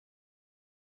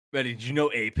Betty, did you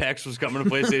know Apex was coming to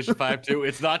PlayStation 5 too?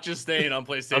 It's not just staying on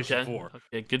PlayStation 4.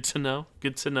 Okay, good to know.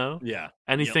 Good to know. Yeah.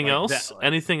 Anything Like else? that.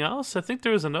 Anything else? I think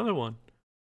there was another one.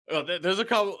 Oh, there's a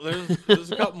couple.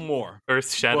 There's a couple more.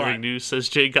 Earth-shattering news, says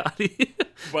Jay Gotti.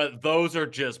 But those are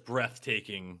just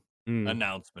breathtaking Mm.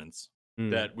 announcements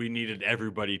that we needed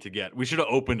everybody to get. We should have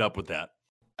opened up with that.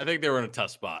 I think they were in a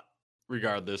tough spot.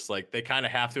 Regardless, like they kind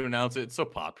of have to announce it. It's so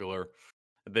popular.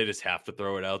 They just have to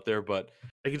throw it out there. But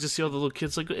I can just see all the little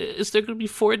kids like, is there going to be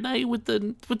Fortnite with the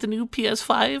new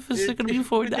PS5? Is there going to be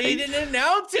Fortnite? They didn't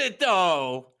announce it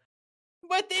though.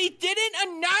 But they didn't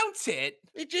announce it.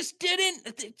 It just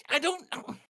didn't. I don't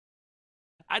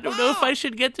know if I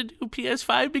should get the new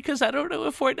PS5 because I don't know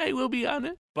if Fortnite will be on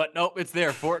it. But nope, it's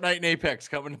there. Fortnite and Apex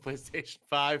coming to PlayStation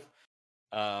 5.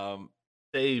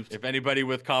 Saved. If anybody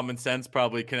with common sense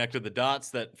probably connected the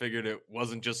dots that figured it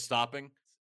wasn't just stopping.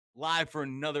 Live for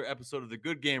another episode of the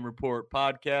Good Game Report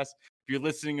podcast. If you're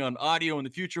listening on audio in the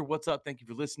future, what's up? Thank you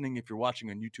for listening. If you're watching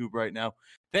on YouTube right now,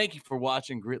 thank you for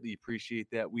watching. Greatly appreciate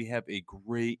that. We have a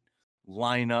great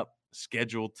lineup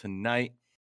scheduled tonight.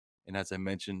 And as I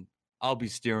mentioned, I'll be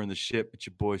steering the ship. It's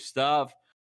your boy Stav.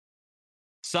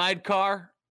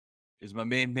 Sidecar is my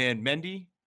main man, Mendy.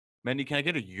 Mendy, can I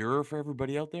get a "yer" for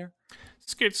everybody out there?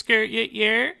 Skirt,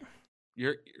 yeah.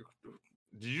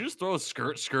 Did you just throw a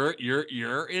skirt,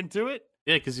 you're into it?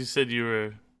 Yeah, because you said you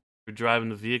were driving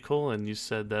the vehicle, and you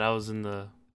said that I was I'm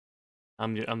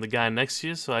the guy next to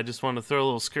you, so I just wanted to throw a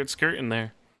little skirt in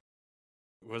there.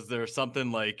 Was there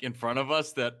something like in front of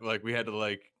us that like we had to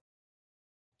like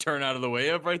turn out of the way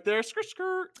of right there?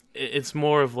 Skirt. It's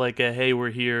more of like a hey,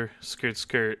 we're here,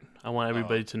 skirt. I want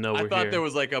everybody to know we're here. I thought there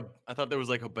was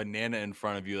like a banana in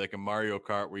front of you, like a Mario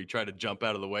Kart, where you try to jump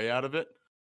out of the way out of it.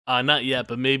 Not yet,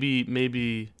 but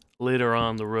maybe later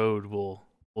on the road we'll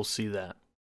see that.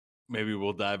 Maybe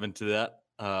we'll dive into that.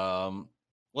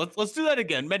 Let's do that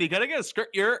again. Medi, can I get a skirt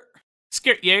year?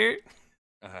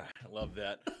 I love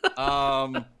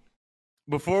that.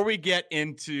 Before we get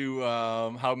into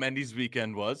how Mendy's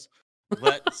weekend was,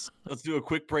 let's do a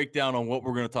quick breakdown on what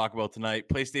we're going to talk about tonight.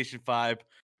 PlayStation 5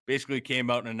 basically came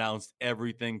out and announced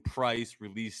everything: price,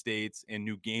 release dates, and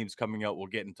new games coming out. We'll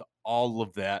get into all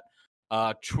of that.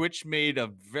 Twitch made a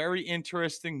very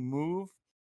interesting move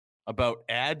about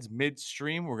ads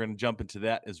midstream. We're going to jump into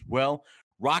that as well.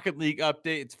 Rocket League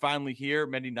update. It's finally here.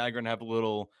 Mendy and I are going to have a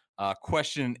little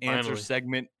question and answer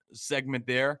segment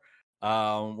there.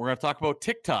 We're going to talk about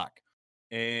TikTok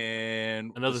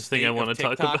and another thing I want to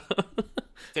talk about.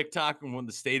 TikTok and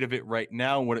the state of it right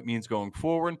now and what it means going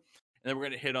forward. And then we're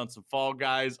going to hit on some Fall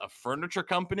Guys, a furniture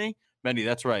company. Mendy,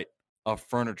 that's right. A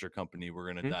furniture company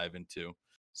we're going to dive into.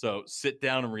 So sit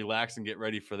down and relax and get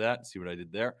ready for that. See what I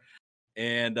did there.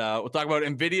 And we'll talk about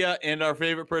NVIDIA and our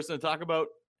favorite person to talk about,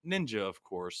 Ninja, of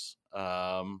course,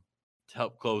 to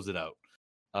help close it out.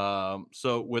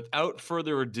 So without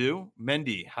further ado,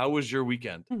 Mendy, how was your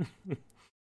weekend?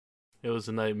 It was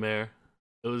a nightmare.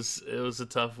 It was a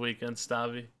tough weekend,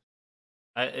 Stavi.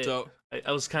 I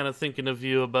was kind of thinking of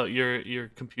you about your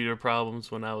computer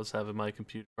problems when I was having my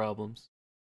computer problems.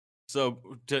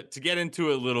 So to get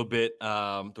into it a little bit,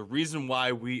 the reason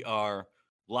why we are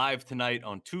live tonight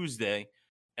on Tuesday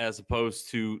as opposed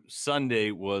to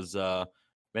Sunday was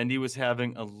Mendy was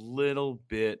having a little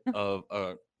bit of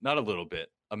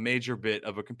a major bit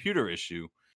of a computer issue.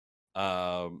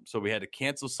 So we had to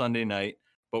cancel Sunday night,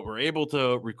 but we're able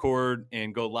to record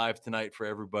and go live tonight for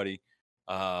everybody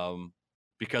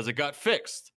because it got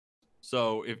fixed.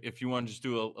 So if you want to just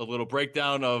do a little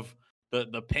breakdown of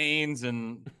the pains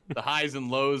and the highs and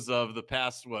lows of the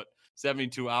past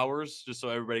 72 hours, just so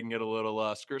everybody can get a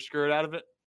little skirt out of it.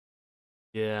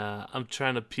 Yeah, I'm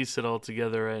trying to piece it all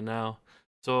together right now.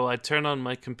 So I turned on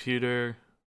my computer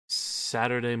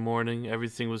Saturday morning,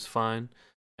 everything was fine,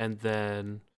 and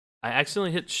then I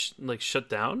accidentally hit shut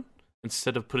down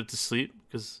instead of put it to sleep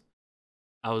because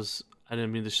I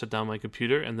didn't mean to shut down my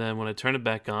computer, and then when I turned it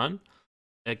back on,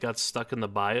 it got stuck in the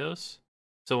BIOS.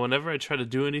 So whenever I tried to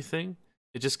do anything,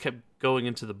 it just kept going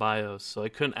into the BIOS. So I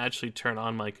couldn't actually turn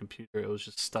on my computer. It was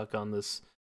just stuck on this,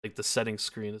 like the settings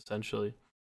screen, essentially.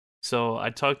 So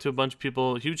I talked to a bunch of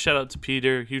people. Huge shout out to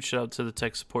Peter. Huge shout out to the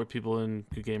tech support people in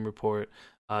Good Game Report.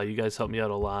 You guys helped me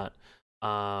out a lot.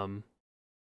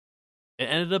 It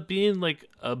ended up being like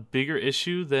a bigger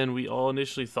issue than we all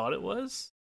initially thought it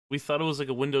was. We thought it was like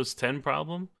a Windows 10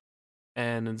 problem.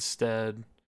 And instead,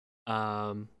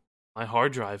 my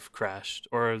hard drive crashed,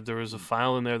 or there was a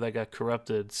file in there that got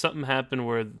corrupted. Something happened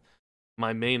where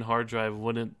my main hard drive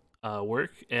wouldn't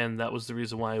work, and that was the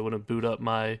reason why I wouldn't boot up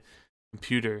my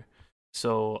computer.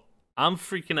 So I'm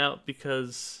freaking out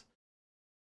because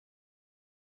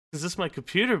Cause this is my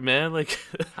computer, man. Like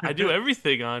I do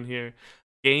everything on here.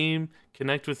 Game,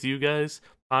 connect with you guys,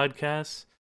 podcasts,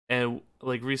 and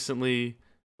like recently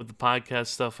with the podcast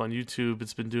stuff on YouTube,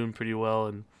 it's been doing pretty well,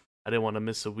 and I didn't want to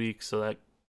miss a week, so that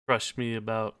crushed me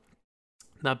about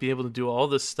not being able to do all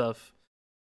this stuff.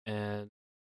 And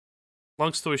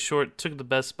long story short, took the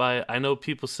Best Buy. I know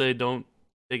people say don't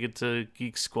take it to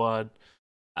Geek Squad.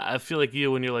 I feel like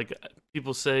you when you're like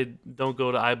people say don't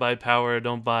go to iBuyPower,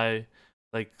 don't buy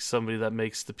like somebody that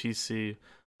makes the PC.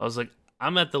 I was like,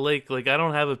 I'm at the lake, like I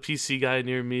don't have a PC guy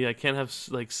near me. I can't have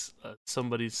like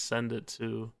somebody send it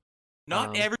to.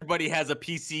 Not everybody has a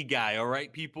PC guy, all right,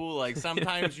 people. Like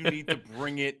sometimes you need to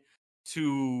bring it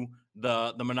to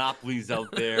the monopolies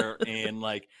out there, and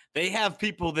like they have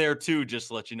people there too. Just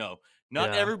to let you know,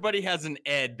 not everybody has an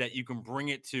Ed that you can bring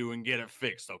it to and get it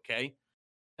fixed. Okay.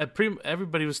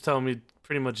 Everybody was telling me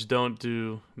pretty much don't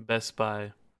do Best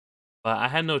Buy, but I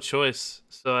had no choice,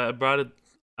 so I brought it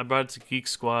to Geek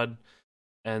Squad,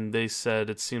 and they said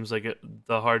it seems like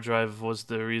the hard drive was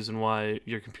the reason why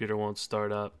your computer won't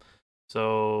start up.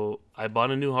 So I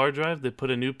bought a new hard drive. They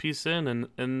put a new piece in,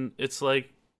 and it's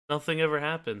like nothing ever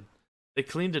happened. They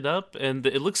cleaned it up, and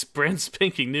it looks brand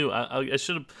spanking new. I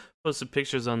should have posted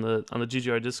pictures on the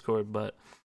GGR Discord, but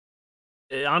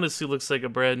it honestly looks like a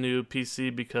brand new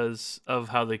PC because of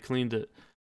how they cleaned it.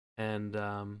 And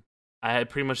I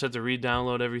pretty much had to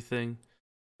re-download everything.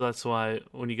 So that's why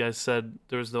when you guys said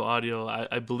there was no audio,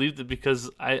 I believed it because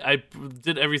I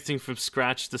did everything from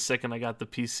scratch the second I got the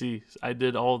PC. I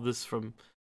did all this from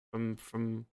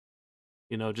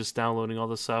just downloading all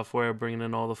the software, bringing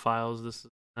in all the files, this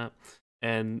and that.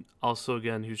 And also,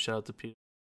 again, huge shout out to Peter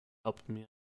helping me out.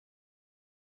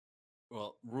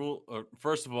 Well,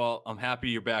 first of all, I'm happy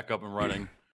you're back up and running.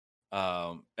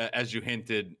 As you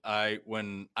hinted,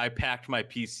 when I packed my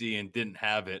PC and didn't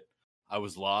have it, I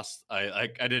was lost. I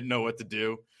didn't know what to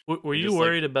do. Were you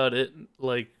worried about it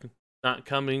like not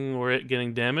coming or it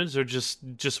getting damaged, or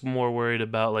just more worried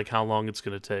about like how long it's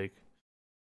gonna take?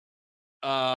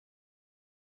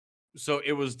 So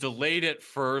it was delayed at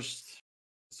first.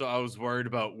 So I was worried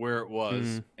about where it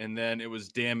was, and then it was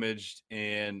damaged,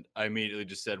 and I immediately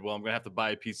just said, "Well, I'm gonna have to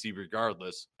buy a PC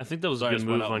regardless." I think that was a good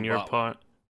move on your part.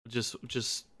 Just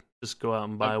go out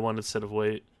and buy one instead of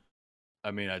wait.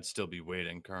 I mean, I'd still be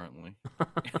waiting currently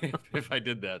if I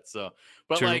did that. So,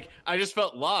 but True. like, I just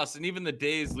felt lost, and even the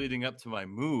days leading up to my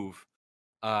move,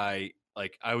 I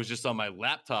was just on my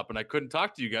laptop, and I couldn't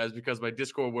talk to you guys because my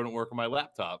Discord wouldn't work on my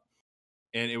laptop.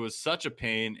 And it was such a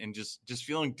pain, and just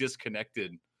feeling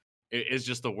disconnected is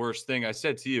just the worst thing. I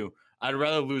said to you, I'd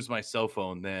rather lose my cell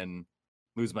phone than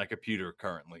lose my computer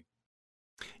currently.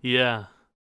 Yeah,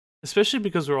 especially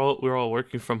because we're all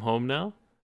working from home now.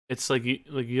 It's like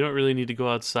you don't really need to go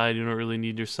outside. You don't really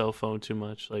need your cell phone too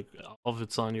much. Like all of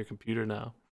it's on your computer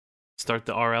now. Start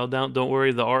the RL down. Don't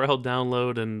worry, the RL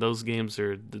download and those games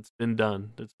it's been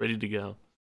done. It's ready to go.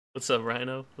 What's up,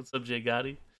 Rhino? What's up, Jay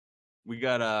Gotti? We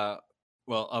got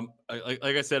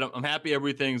like I said, I'm happy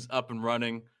everything's up and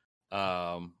running.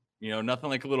 Nothing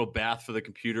like a little bath for the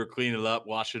computer, clean it up,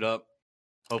 wash it up.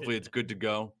 Hopefully it's good to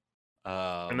go.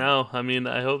 No, I mean,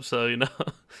 I hope so,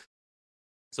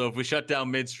 So if we shut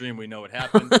down midstream, we know what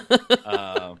happened.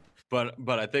 But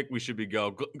I think we should be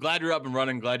go. Glad you're up and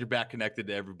running. Glad you're back connected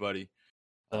to everybody.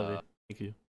 Thank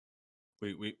you.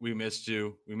 We missed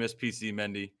you. We missed PC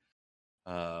Mendy.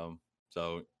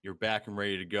 So you're back and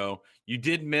ready to go. You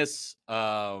did miss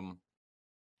a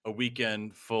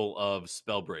weekend full of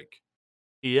Spellbreak.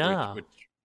 Yeah, which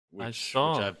I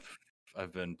saw. Which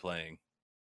I've been playing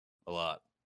a lot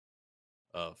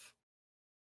of.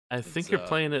 I think you're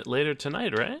playing it later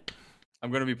tonight, right?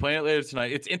 I'm going to be playing it later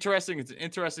tonight. It's interesting. It's an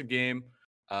interesting game.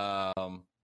 I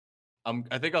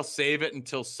think I'll save it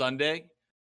until Sunday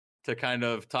to kind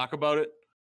of talk about it.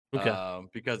 Okay.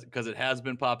 Because it has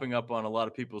been popping up on a lot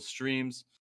of people's streams.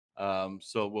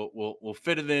 So we'll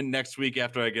fit it in next week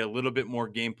after I get a little bit more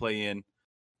gameplay in.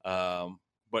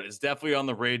 But it's definitely on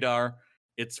the radar.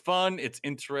 It's fun. It's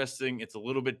interesting. It's a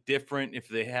little bit different. If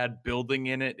they had building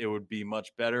in it, it would be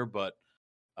much better. But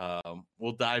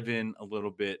we'll dive in a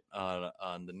little bit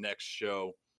on the next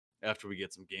show after we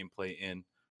get some gameplay in.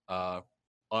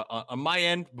 On my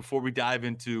end, before we dive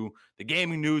into the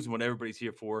gaming news and what everybody's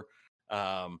here for,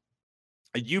 a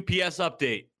UPS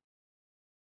update.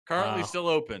 Currently still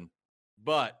open,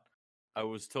 but I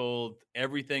was told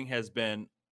everything has been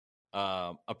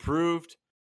approved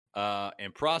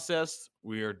and processed.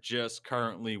 We are just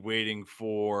currently waiting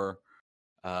for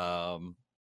the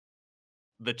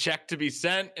check to be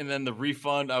sent, and then the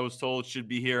refund, I was told, should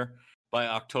be here by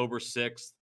October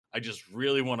 6th. I just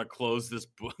really want to close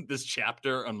this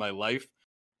chapter on my life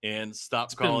and stop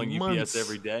It's calling been UPS months.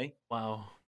 every day. Wow.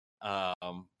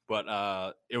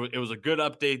 But it was a good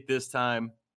update this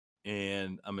time,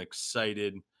 and I'm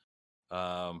excited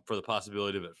for the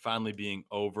possibility of it finally being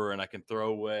over, and I can throw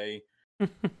away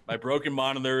my broken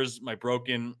monitors,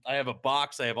 I have a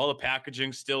box, I have all the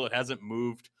packaging still. It hasn't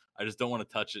moved. I just don't want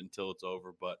to touch it until it's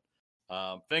over. But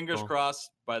fingers Cool.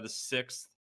 crossed by the 6th,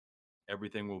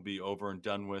 everything will be over and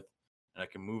done with, and I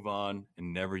can move on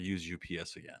and never use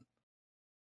UPS again.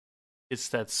 It's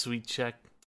that sweet check.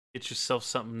 Get yourself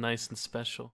something nice and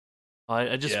special.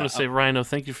 I just Yeah, want to say, Rhino,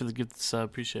 thank you for the gift sub.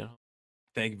 Appreciate it.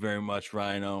 Thank you very much,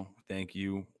 Rhino. Thank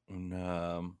you. And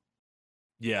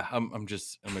yeah, I'm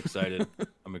excited.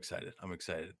 I'm excited.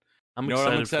 I'm You know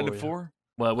what I'm excited excited for you. for?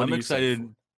 What I'm are you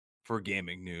excited for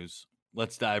gaming news.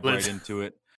 Let's dive right Let's- into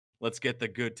it. Let's get the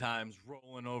good times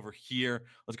rolling over here.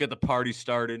 Let's get the party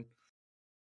started.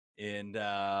 And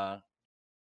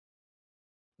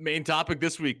main topic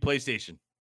this week, PlayStation.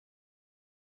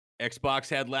 Xbox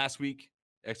had last week.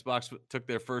 Xbox took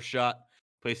their first shot.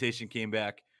 PlayStation came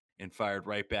back and fired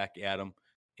right back at them.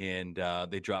 And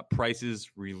they dropped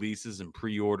prices, releases, and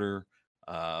pre-order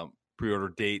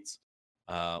dates.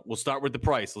 We'll start with the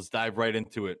price. Let's dive right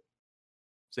into it.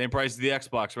 Same price as the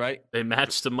Xbox, right? They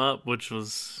matched them up, which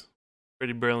was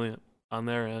pretty brilliant on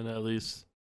their end, at least.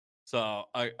 So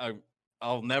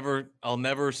I'll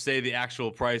never say the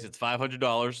actual price. It's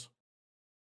 $500.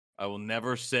 I will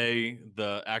never say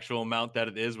the actual amount that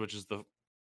it is, which is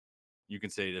you can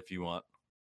say it if you want.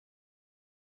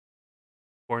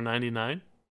 $499.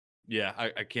 Yeah,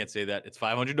 I can't say that. It's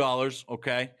 $500.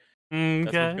 Okay, Okay.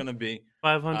 that's what it's gonna be.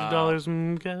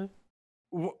 $500. Okay.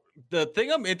 The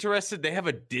thing I'm interested, they have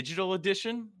a digital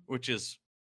edition, which is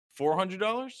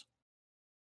 $400.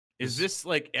 Is this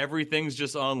like everything's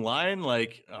just online?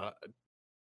 Like,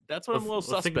 that's what I'm a little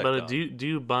suspect think about of. it. Do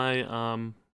you buy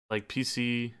like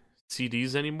PC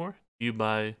CDs anymore? Do you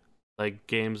buy like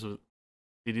games with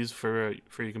CDs for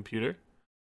your computer?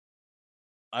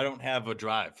 I don't have a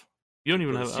drive. You don't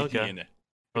even with a have CD okay. in it.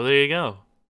 Oh, there you go.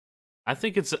 I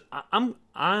think it's I'm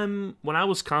when I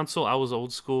was console, I was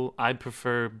old school. I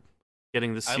prefer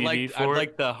getting the CD I for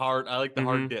like the hard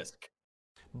Mhm. disk.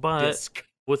 But Disc.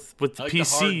 with the I like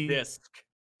PC the hard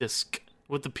disc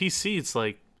with the PC, it's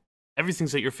like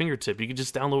everything's at your fingertip. You can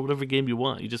just download whatever game you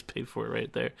want. You just pay for it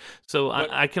right there. So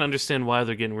I can understand why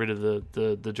they're getting rid of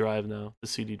the drive now, the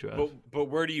CD drive. But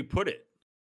where do you put it?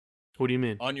 What do you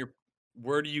mean?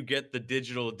 Where do you get the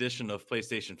digital edition of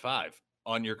PlayStation 5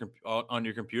 on your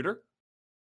computer?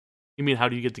 You mean how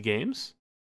do you get the games?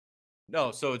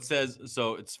 No, so it's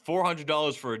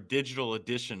 $400 for a digital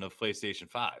edition of PlayStation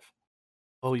 5.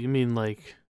 Oh, you mean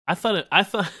like I thought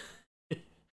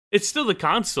it's still the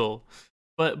console,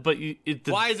 but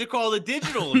why is it called a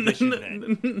digital edition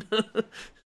then?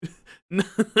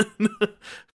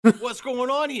 What's going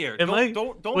on here?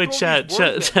 Don't wait, chat.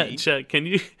 Can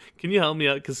you help me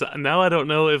out? Because now I don't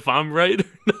know if I'm right or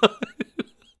not.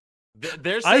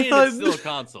 They're saying it's still a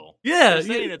console. Yeah, they're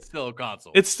saying it's still a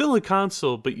console. It's still a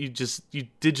console, but you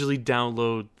digitally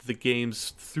download the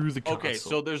games through the console. Okay,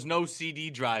 so there's no CD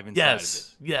drive inside of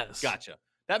it. Yes. Gotcha.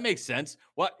 That makes sense.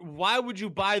 Why would you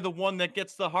buy the one that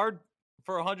gets the hard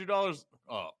for $100?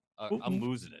 Oh, I'm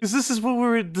losing it. Because this is what we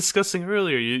were discussing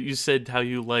earlier. You said how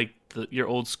you like your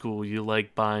old school. You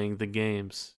like buying the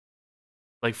games,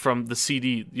 like from the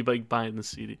CD. You like buying the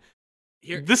CD.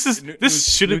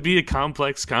 This shouldn't be a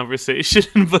complex conversation,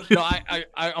 but no,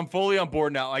 I'm fully on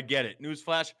board now. I get it.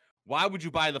 Newsflash: why would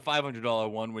you buy the $500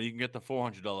 one when you can get the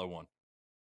 $400 one?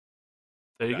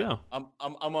 There you go. I'm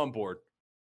on board.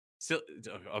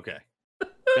 Okay,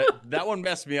 that one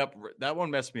messed me up. That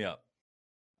one messed me up.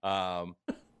 I'm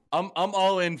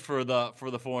all in for the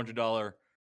 $400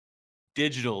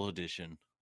 digital edition.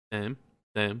 Same.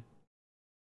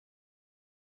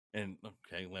 And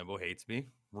okay, Lambo hates me.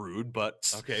 Rude,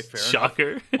 but okay, fair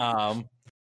Shocker. enough.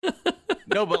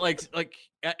 No, but like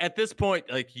at this point,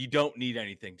 like you don't need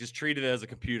anything. Just treat it as a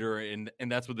computer, and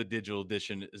that's what the digital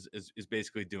edition is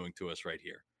basically doing to us right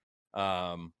here.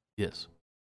 Yes.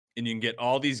 And you can get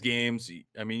all these games.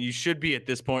 I mean, you should be at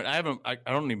this point. I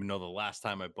don't even know the last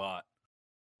time I bought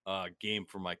a game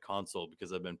for my console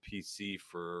because I've been PC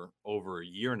for over a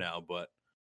year now. But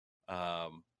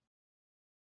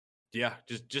yeah,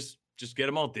 just get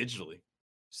them all digitally.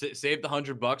 Save the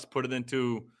 $100, put it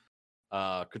into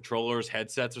controllers,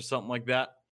 headsets, or something like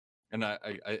that. And I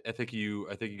think you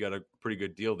got a pretty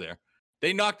good deal there.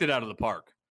 They knocked it out of the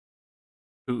park.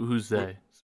 Who's they?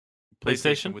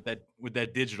 PlayStation with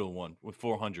that digital one with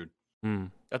 400.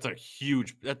 That's a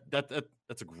huge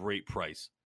that's a great price.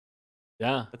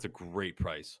 Yeah, that's a great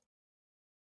price.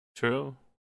 True.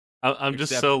 I'm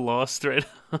just so lost right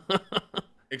now.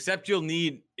 Except you'll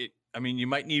need it. I mean, you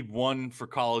might need one for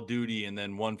Call of Duty and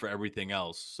then one for everything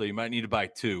else. So you might need to buy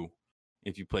two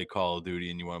if you play Call of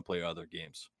Duty and you want to play other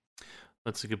games.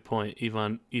 That's a good point.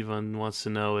 Ivan wants to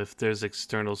know if there's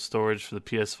external storage for the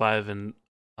PS5, and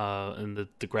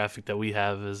the graphic that we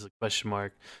have is a question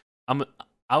mark.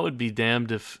 I would be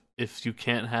damned if you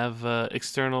can't have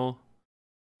external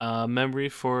memory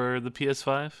for the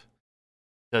PS5,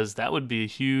 because that would be a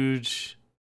huge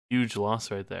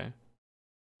loss right there.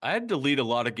 I had to delete a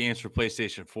lot of games for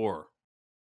PlayStation 4.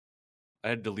 I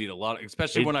had to delete a lot,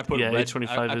 especially when I put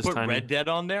Red Dead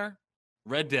on there.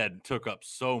 Red Dead took up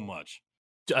so much.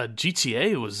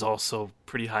 GTA was also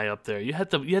pretty high up there. You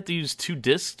had to use 2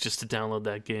 discs just to download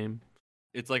that game.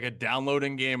 It's like a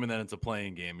downloading game and then it's a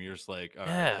playing game. You're just like, all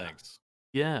right, thanks.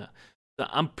 Yeah.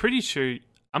 I'm pretty sure.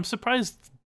 I'm surprised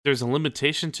there's a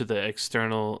limitation to the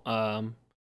external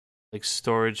like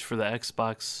storage for the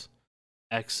Xbox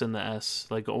X and the S.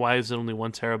 Like, why is it only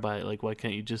 1 terabyte? Like, why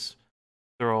can't you just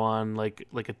throw on like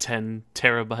a 10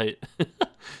 terabyte?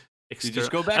 You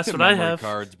just go back to memory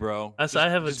cards, bro. I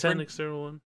have a 10 external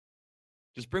one.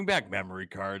 Just bring back memory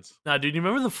cards. Nah, dude, you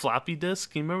remember the floppy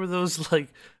disk? You remember those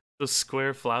those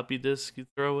square floppy disks you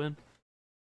throw in?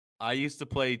 I used to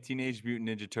play Teenage Mutant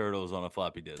Ninja Turtles on a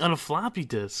floppy disk. On a floppy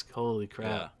disk? Holy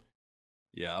crap.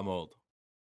 Yeah, I'm old.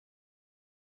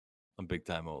 I'm big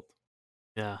time old.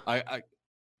 Yeah.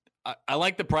 I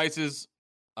like the prices.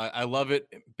 I love it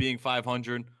being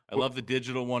 500. I love the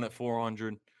digital one at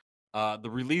 400. The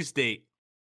release date,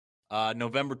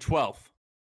 November 12th.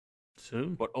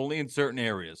 Soon. But only in certain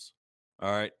areas.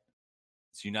 All right.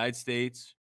 It's United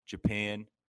States, Japan,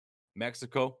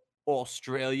 Mexico,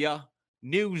 Australia,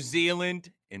 New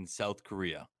Zealand, and South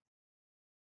Korea.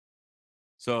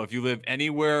 So if you live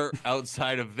anywhere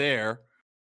outside of there,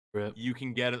 you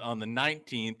can get it on the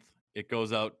 19th. It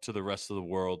goes out to the rest of the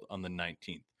world on the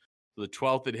 19th. So the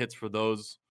 12th, it hits for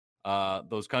those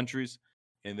countries.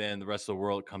 And then the rest of the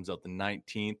world comes out the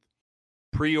 19th.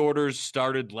 Pre-orders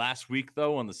started last week,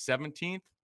 though, on the 17th.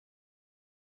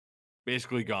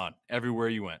 Basically gone everywhere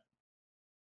you went.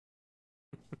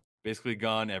 Basically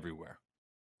gone everywhere.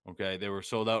 Okay, they were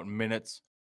sold out in minutes.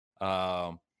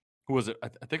 Who was it?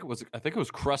 I think it was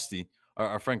Krusty,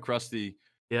 our friend Krusty.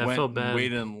 Yeah, I felt bad.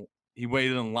 He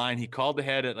waited in line. He called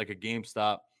ahead at like a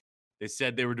GameStop. They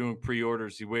said they were doing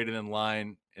pre-orders. He waited in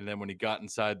line, and then when he got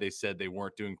inside, they said they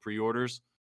weren't doing pre-orders.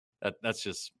 That's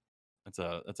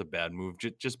a bad move.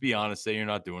 Just be honest, say you're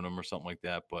not doing them or something like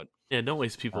that. But yeah, don't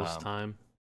waste people's time.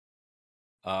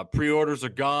 Pre-orders are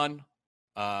gone.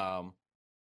 I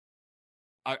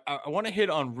want to hit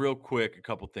on real quick a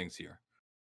couple things here.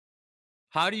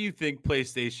 How do you think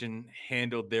PlayStation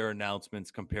handled their announcements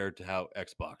compared to how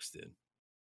Xbox did?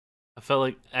 I felt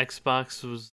like Xbox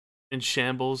was in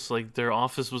shambles. Like, their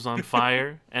office was on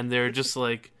fire, and they're just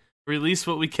like, release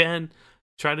what we can.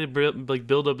 Try to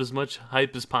build up as much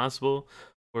hype as possible.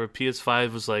 Where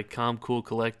PS5 was like calm, cool,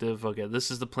 collective. Okay,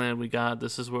 this is the plan we got.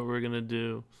 This is what we're gonna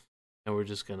do, and we're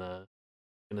just gonna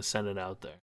send it out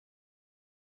there.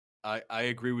 I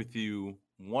agree with you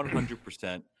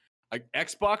 100%.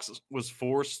 Xbox was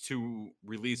forced to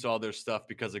release all their stuff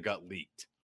because it got leaked.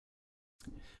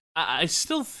 I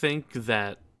still think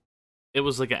that it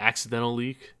was like an accidental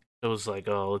leak. It was like,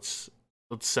 oh, let's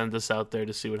send this out there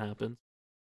to see what happens.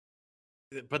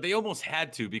 But they almost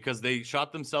had to, because they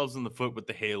shot themselves in the foot with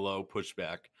the Halo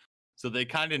pushback. So they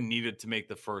kind of needed to make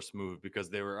the first move, because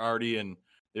they're already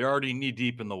knee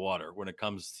deep in the water when it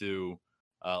comes to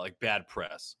like bad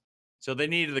press. So they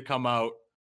needed to come out,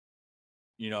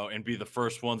 and be the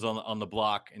first ones on the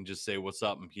block and just say, "What's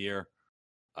up? I'm here."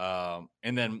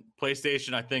 And then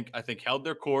PlayStation, I think held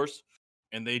their course,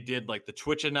 and they did like the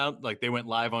Twitch announce, like they went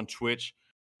live on Twitch,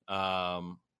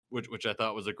 which I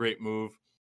thought was a great move.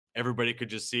 Everybody could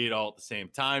just see it all at the same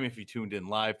time if you tuned in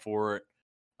live for it.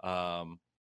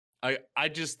 I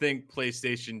just think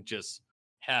PlayStation just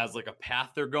has like a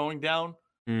path they're going down,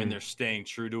 and they're staying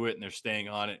true to it, and they're staying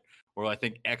on it. Where I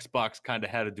think Xbox kind of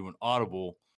had to do an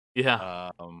audible.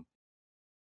 Yeah.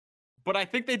 But I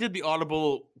think they did the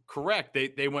audible correct.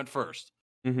 They went first.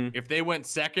 Mm-hmm. If they went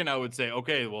second, I would say,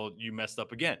 okay, well, you messed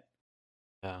up again.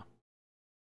 Yeah.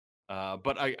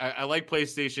 But I like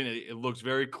PlayStation. It looks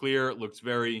very clear. It looks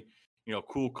very,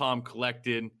 cool, calm,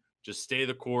 collected. Just stay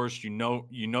the course. You're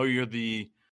the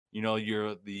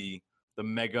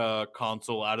mega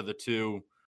console out of the two.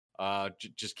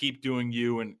 Just keep doing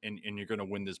you, and you're gonna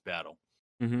win this battle.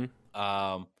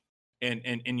 Mm-hmm.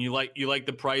 And you like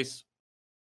the price.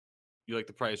 You like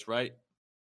the price, right?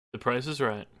 The price is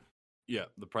right. Yeah,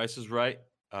 the price is right.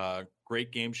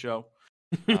 Great game show.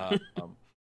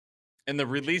 And the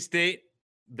release date,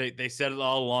 they said it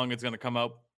all along. It's going to come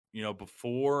out,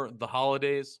 before the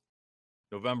holidays,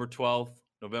 November 12th,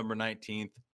 November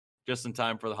 19th, just in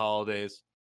time for the holidays.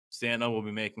 Santa will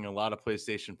be making a lot of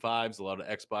PlayStation 5s, a lot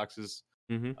of Xboxes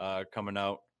coming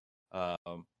out.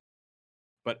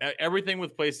 But everything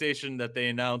with PlayStation that they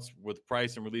announced with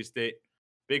price and release date,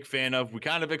 big fan of. We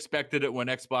kind of expected it when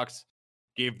Xbox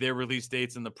gave their release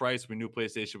dates and the price. We knew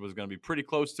PlayStation was going to be pretty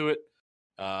close to it.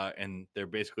 And they're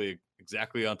basically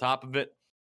exactly on top of it.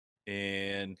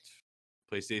 And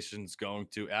PlayStation's going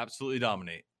to absolutely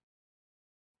dominate.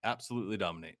 Absolutely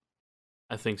dominate.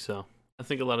 I think so. I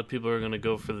think a lot of people are going to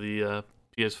go for the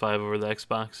PS5 over the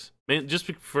Xbox.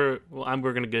 We're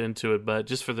going to get into it, but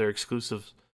just for their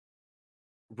exclusives.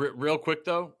 Real quick,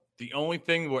 though, the only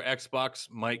thing where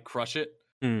Xbox might crush it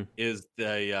is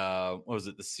the,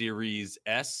 the Series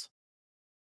S?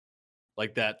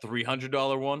 Like that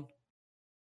 $300 one?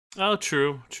 Oh,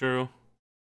 true.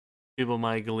 People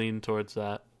might lean towards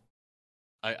that.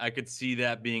 I could see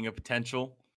that being a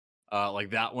potential. Like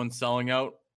that one selling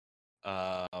out,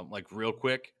 like real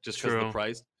quick, just because of the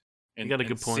price. And you got a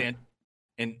good point.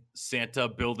 And Santa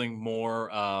building more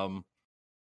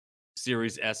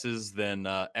Series S's than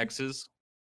X's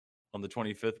on the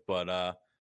 25th, but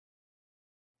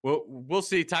we'll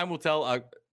see. Time will tell.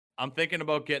 I'm thinking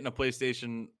about getting a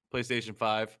PlayStation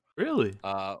 5. Really?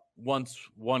 Once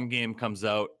one game comes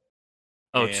out.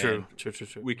 Oh, true.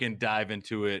 We can dive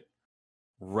into it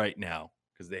right now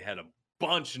because they had a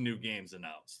bunch of new games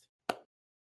announced.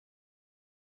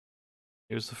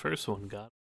 Here's the first one, God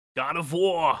of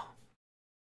War.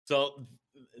 So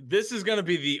this is going to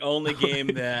be the only game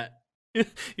that... You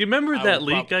remember that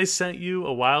leak I sent you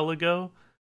a while ago?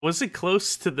 Was it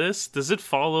close to this? Does it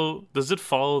follow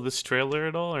this trailer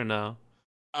at all or no?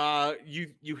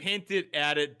 You hinted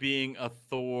at it being a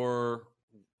Thor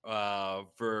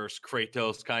versus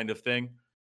Kratos kind of thing.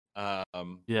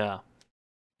 Yeah.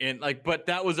 And but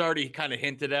that was already kind of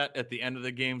hinted at the end of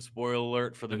the game. Spoiler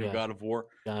alert for the new God of War.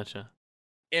 Gotcha.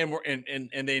 And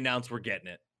they announced we're getting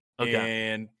it. Okay.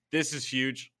 And this is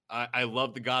huge. I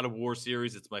love the God of War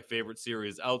series. It's my favorite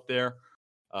series out there.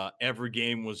 Every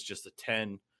game was just a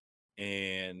 10.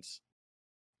 And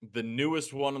the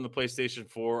newest one on the PlayStation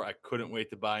 4, I couldn't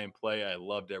wait to buy and play. I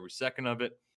loved every second of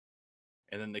it.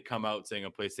 And then they come out saying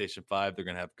on PlayStation 5, they're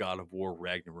going to have God of War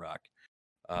Ragnarok.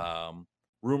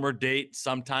 Rumor date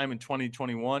sometime in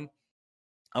 2021.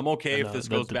 I'm okay if this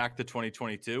goes back to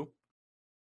 2022.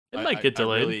 It might get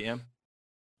delayed. I really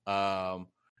am.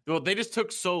 Well, they just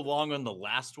took so long on the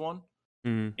last one,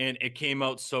 and it came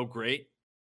out so great.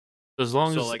 As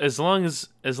long as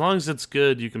it's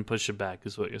good, you can push it back.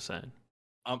 Is what you're saying?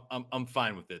 I'm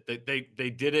fine with it. They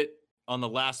did it on the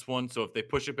last one, so if they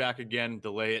push it back again,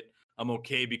 delay it, I'm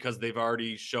okay because they've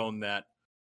already shown that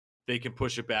they can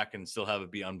push it back and still have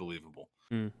it be unbelievable.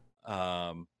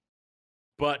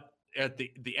 But at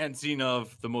the end scene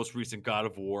of the most recent God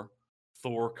of War,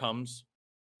 Thor comes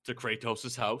to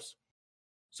Kratos' house.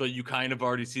 So you kind of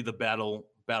already see the battle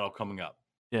coming up.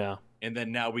 Yeah. And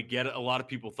then now we get it. A lot of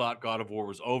people thought God of War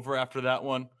was over after that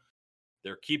one.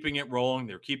 They're keeping it rolling.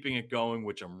 They're keeping it going,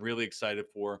 which I'm really excited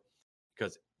for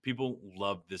because people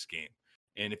love this game.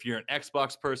 And if you're an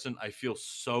Xbox person, I feel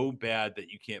so bad that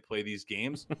you can't play these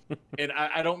games. And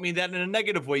I don't mean that in a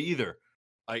negative way either.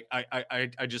 I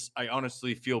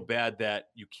honestly feel bad that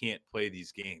you can't play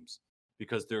these games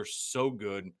because they're so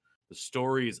good. The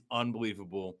story is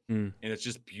unbelievable, and it's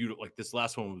just beautiful. Like this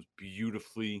last one was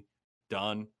beautifully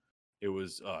done. It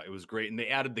was great, and they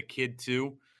added the kid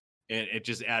too, and it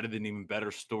just added an even better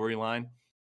storyline.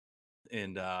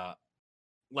 And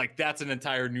that's an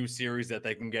entire new series that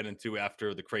they can get into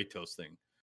after the Kratos thing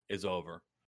is over.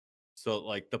 So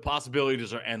the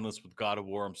possibilities are endless with God of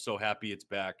War. I'm so happy it's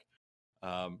back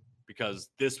because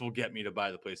this will get me to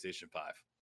buy the PlayStation 5.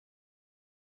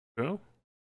 Bro.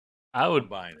 I would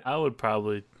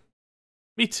probably.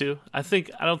 Me too. I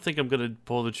don't think I'm gonna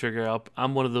pull the trigger.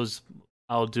 I'm one of those.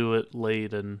 I'll do it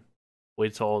late and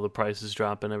wait till all the prices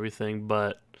drop and everything.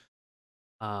 But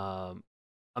I'm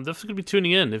definitely gonna be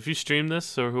tuning in. If you stream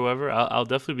this or whoever, I'll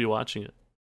definitely be watching it.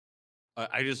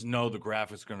 I just know the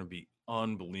graphics are gonna be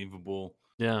unbelievable.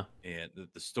 Yeah, and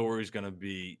the story is gonna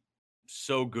be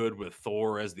so good with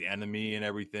Thor as the enemy and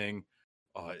everything.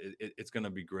 It's gonna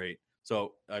be great.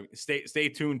 So stay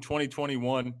tuned.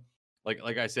 2021,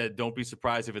 like I said, don't be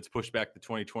surprised if it's pushed back to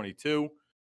 2022.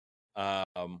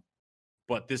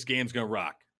 But this game's gonna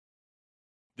rock.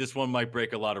 This one might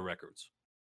break a lot of records.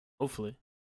 Hopefully.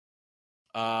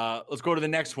 Let's go to the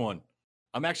next one.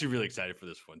 I'm actually really excited for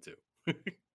this one too.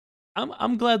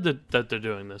 I'm glad that they're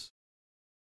doing this.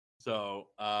 So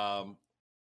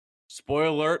Spoiler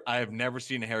alert, I have never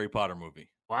seen a Harry Potter movie.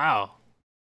 Wow.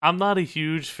 I'm not a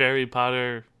huge Harry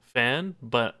Potter fan,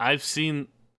 but I've seen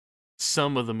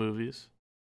some of the movies.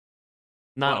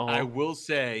 Not But I all. will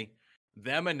say,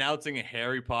 them announcing a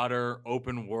Harry Potter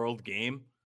open world game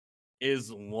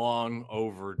is long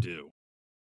overdue.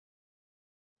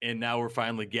 And now we're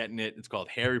finally getting it. It's called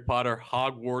Harry Potter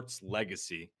Hogwarts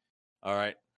Legacy. All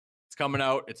right. It's coming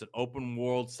out. It's an open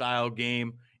world style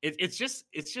game. It's just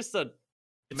a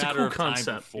It's a matter cool of time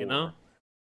concept, you know?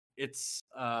 before. It's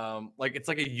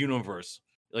like a universe,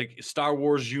 like Star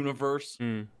Wars universe,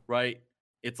 Mm. right?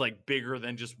 It's like bigger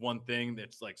than just one thing.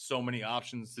 That's like so many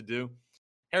options to do.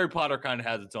 Harry Potter kind of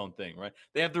has its own thing, right?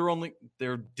 They have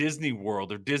their Disney World,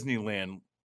 their Disneyland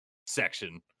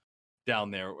section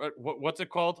down there. What's it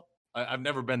called? I've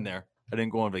never been there. I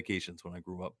didn't go on vacations when I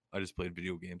grew up. I just played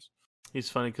video games. He's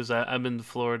funny because I've been to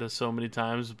Florida so many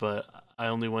times, but I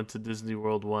only went to Disney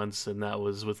World once, and that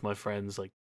was with my friends.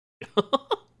 Like,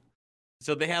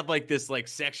 So they have like this like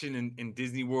section in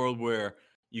Disney World where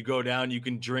you go down, you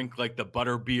can drink like the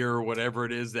butter beer or whatever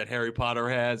it is that Harry Potter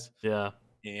has. yeah,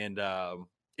 And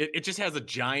it just has a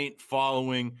giant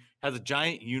following, has a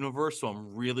giant universe. So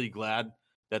I'm really glad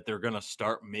that they're gonna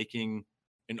start making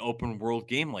an open world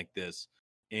game like this.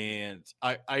 And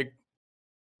I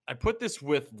put this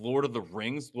with Lord of the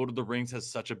Rings. Lord of the Rings has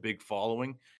such a big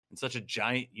following and such a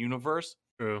giant universe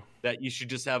true. that you should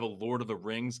just have a Lord of the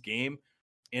Rings game.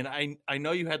 And I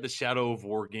know you had the Shadow of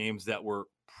War games that were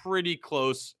pretty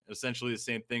close, essentially the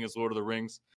same thing as Lord of the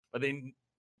Rings, but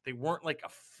they weren't like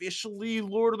officially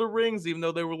Lord of the Rings, even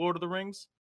though they were Lord of the Rings.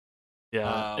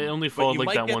 Yeah, it only But followed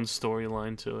like that one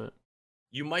storyline to it.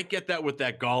 you might get that with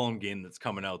that Gollum game that's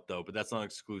coming out though, but that's not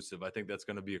exclusive. I think that's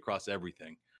going to be across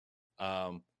everything.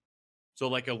 Um, so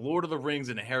like a Lord of the Rings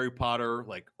and a Harry Potter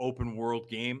like open world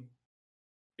game,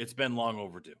 it's been long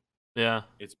overdue. Yeah,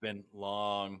 It's been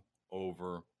long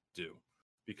overdue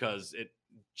because it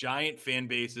giant fan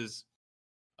bases.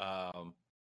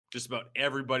 Just about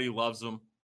everybody loves them.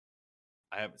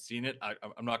 I haven't seen it.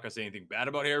 I'm not gonna say anything bad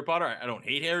about Harry Potter. I don't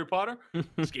hate Harry Potter.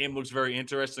 This game looks very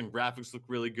interesting. Graphics look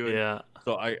really good. yeah.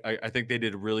 So I think they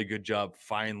did a really good job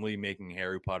finally making a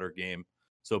Harry Potter game.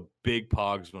 So big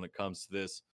pogs when it comes to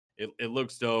this. It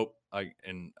looks dope. I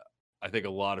think a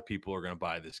lot of people are gonna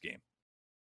buy this game.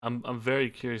 I'm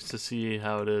very curious to see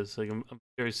how it is. Like, I'm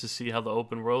curious to see how the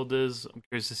open world is. I'm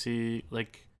curious to see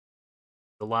like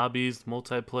the lobbies,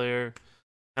 multiplayer,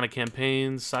 kind of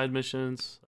campaigns, side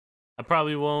missions. I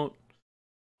probably won't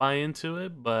buy into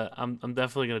it, but I'm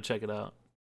definitely gonna check it out.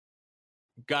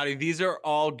 Gotti, these are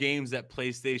all games that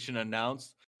PlayStation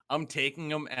announced. I'm taking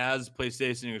them as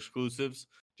PlayStation exclusives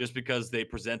just because they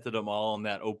presented them all on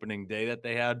that opening day that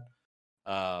they had.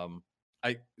 I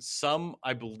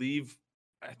believe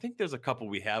I think there's a couple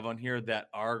we have on here that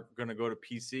are gonna go to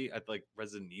PC. I like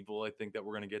Resident Evil, I think that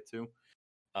we're gonna get to.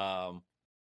 Um,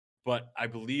 but I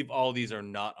believe all these are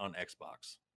not on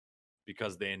Xbox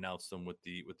because they announced them with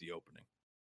the opening.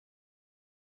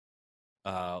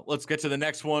 Let's get to the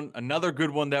next one. Another good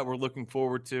one that we're looking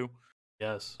forward to.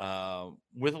 Yes.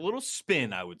 With a little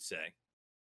spin, I would say.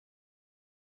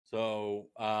 So,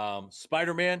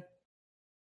 Spider-Man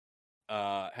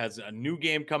has a new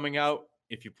game coming out.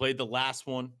 If you played the last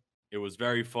one, it was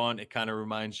very fun. It kind of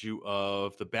reminds you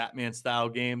of the Batman style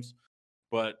games,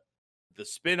 but the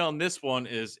spin on this one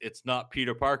is it's not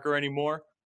Peter Parker anymore.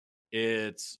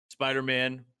 It's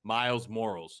Spider-Man Miles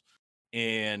Morales.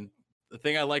 And the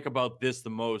thing I like about this the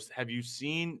most, have you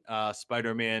seen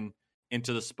Spider-Man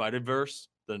Into the Spider-Verse,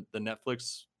 the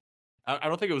Netflix? I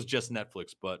don't think it was just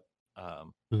Netflix, but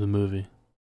The movie.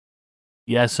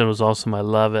 Yes, it was awesome. I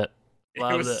love it. it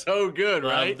Loved was it. so good,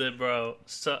 right? Loved it, bro.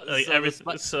 So like So everything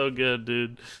was so good,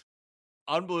 dude.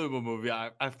 unbelievable movie.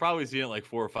 I've probably seen it like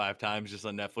 4 or 5 times just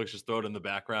on Netflix. Just throw it in the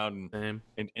background Same.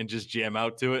 and just jam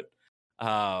out to it.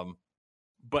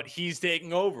 But he's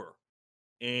taking over,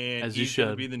 and As you he's going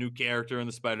to should. be the new character in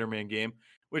the Spider-Man game,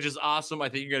 which is awesome. I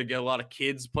think you're going to get a lot of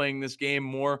kids playing this game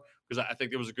more because I think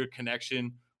there was a good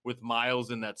connection with Miles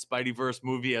in that Spideyverse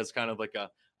movie as kind of like a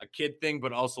kid thing,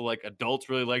 but also like adults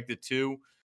really liked it too.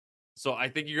 So I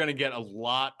think you're going to get a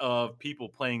lot of people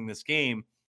playing this game.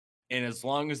 And as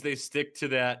long as they stick to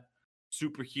that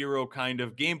superhero kind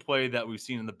of gameplay that we've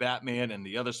seen in the Batman and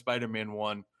the other Spider-Man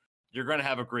one, you're going to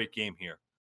have a great game here.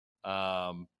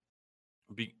 Um,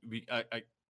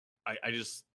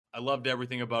 I loved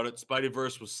everything about it.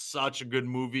 Spideyverse was such a good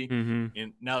movie, Mm-hmm.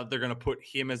 and now that they're going to put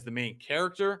him as the main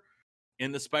character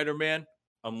in the Spider-Man,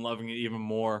 I'm loving it even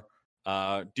more.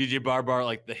 DJ Barbar,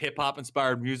 like the hip hop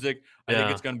inspired music, I think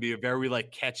Yeah. it's going to be a very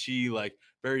like catchy, like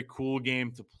very cool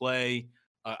game to play.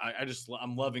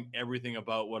 I'm loving everything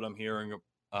about what I'm hearing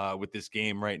with this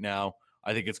game right now.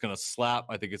 I think it's going to slap.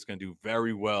 I think it's going to do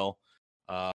very well.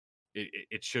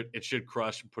 It should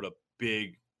crush and put up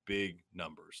big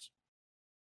numbers.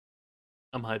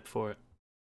 I'm hyped for it.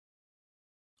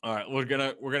 All right, we're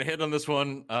gonna hit on this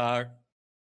one kind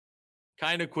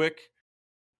of quick.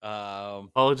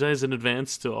 Apologize in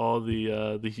advance to all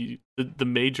the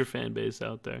major fan base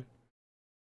out there.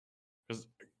 Because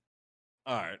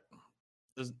all right,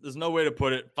 there's no way to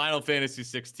put it. Final Fantasy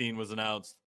 16 was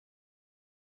announced.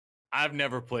 I've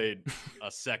never played a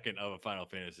second of a Final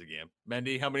Fantasy game.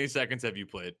 Mendy, how many seconds have you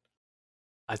played?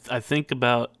 I think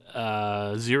about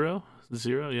 0,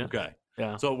 yeah. Okay.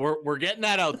 Yeah. So we're getting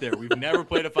that out there. We've never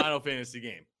played a Final Fantasy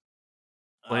game.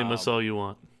 Blame us all you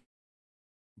want.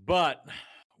 But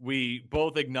we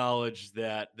both acknowledge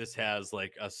that this has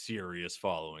like a serious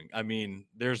following. I mean,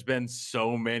 there's been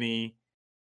so many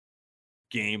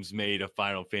games made of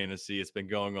Final Fantasy. It's been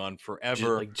going on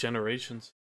forever. Like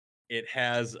generations. It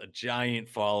has a giant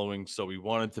following, so we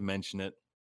wanted to mention it.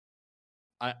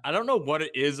 I don't know what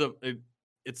it is.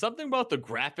 It's something about the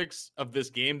graphics of this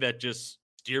game that just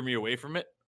steer me away from it.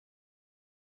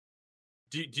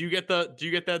 Do you get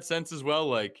that sense as well?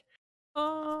 Like,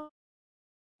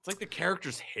 it's like the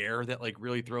character's hair that like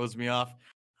really throws me off.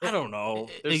 I don't know.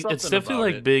 It's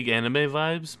definitely like big anime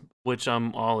vibes, which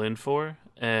I'm all in for,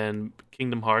 and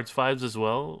Kingdom Hearts vibes as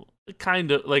well.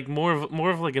 Kind of like more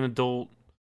of like an adult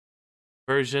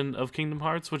version of Kingdom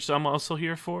Hearts, which I'm also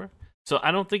here for. So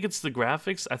I don't think it's the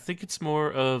graphics. I think it's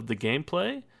more of the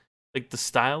gameplay, like the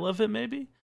style of it maybe.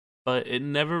 But it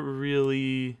never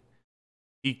really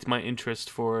piqued my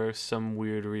interest for some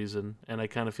weird reason, and I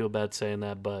kind of feel bad saying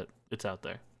that, but it's out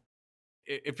there.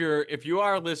 If you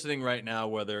are listening right now,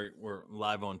 whether we're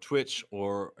live on Twitch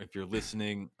or if you're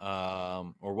listening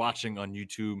or watching on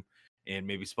YouTube and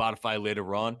maybe Spotify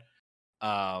later on,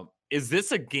 is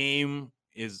this a game?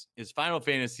 Is Final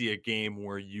Fantasy a game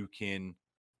where you can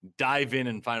dive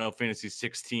in Final Fantasy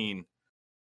 16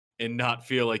 and not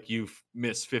feel like you've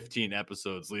missed 15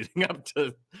 episodes leading up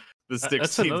to the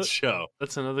 16th show?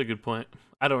 That's another good point.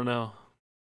 I don't know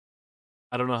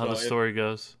how the story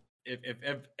goes.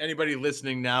 If anybody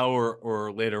listening now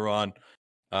or later on,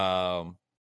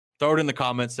 throw it in the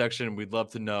comment section. We'd love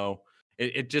to know.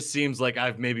 It just seems like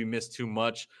I've maybe missed too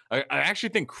much. I actually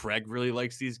think Craig really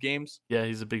likes these games. Yeah,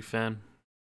 he's a big fan.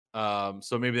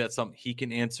 So maybe that's something he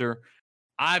can answer.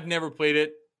 I've never played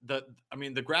it. The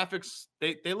graphics,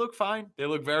 they look fine. They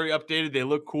look very updated. They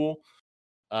look cool.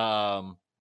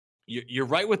 You're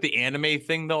right with the anime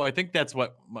thing though. I think that's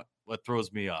what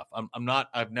throws me off.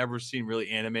 I've never seen really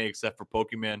anime except for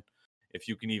Pokemon, if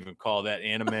you can even call that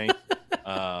anime.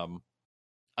 I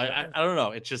don't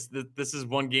know. It's just this is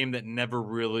one game that never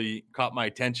really caught my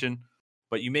attention.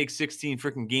 But you make 16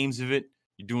 freaking games of it.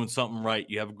 You're doing something right.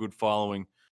 You have a good following,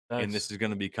 and this is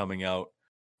going to be coming out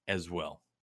as well.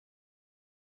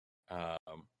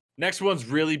 Next one's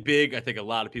really big. I think a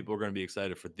lot of people are going to be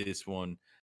excited for this one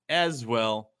as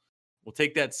well. We'll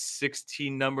take that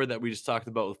 16 number that we just talked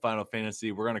about with Final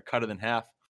Fantasy. We're going to cut it in half,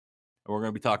 and we're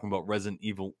going to be talking about Resident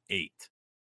Evil 8.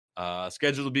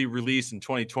 Scheduled to be released in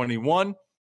 2021.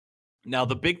 Now,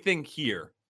 the big thing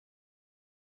here.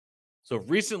 So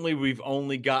recently, we've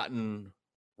only gotten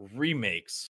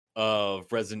remakes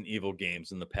of Resident Evil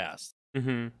games in the past.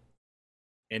 Mm-hmm.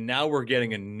 And now we're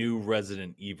getting a new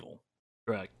Resident Evil.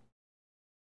 Correct.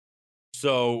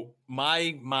 So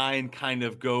my mind kind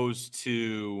of goes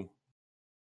to,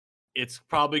 it's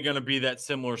probably going to be that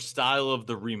similar style of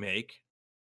the remake,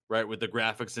 right? With the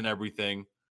graphics and everything,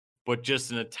 but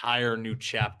just an entire new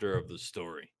chapter of the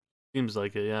story. Seems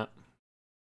like it, yeah.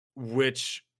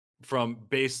 Which, from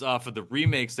based off of the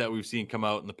remakes that we've seen come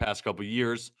out in the past couple of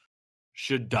years,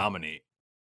 should dominate.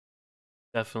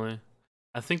 Definitely.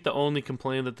 I think the only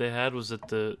complaint that they had was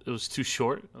that it was too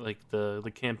short. Like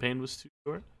the campaign was too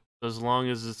short. So as long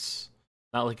as it's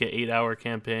not like an 8-hour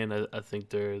campaign, I think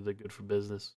they're good for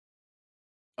business.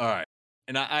 All right,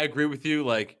 and I agree with you.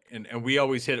 Like, and we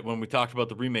always hit it when we talked about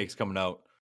the remakes coming out.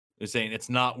 They're saying it's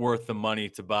not worth the money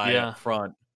to buy up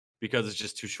front because it's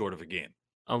just too short of a game.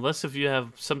 Unless if you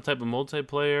have some type of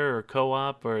multiplayer or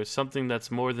co-op or something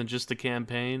that's more than just a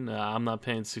campaign, I'm not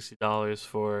paying $60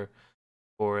 for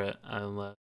it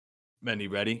unless. Mendy,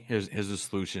 ready? Here's a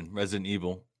solution. Resident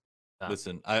Evil. Yeah.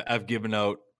 Listen, I've given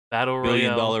out Battle Royale.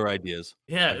 billion-dollar ideas.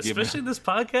 Yeah, especially this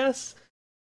podcast.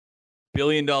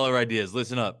 Billion-dollar ideas.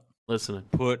 Listen up. Listening.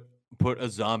 Put a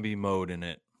zombie mode in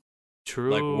it.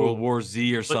 True. Like World War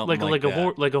Z or something like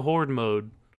that. Like a horde mode.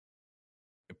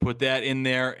 Put that in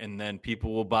there, and then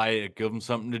people will buy it. Give them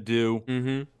something to do.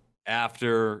 Mm-hmm.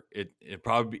 After it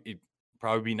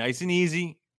Probably be nice and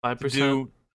easy to 5%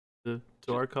 do.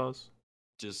 to our cause.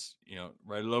 Just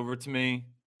write it over to me.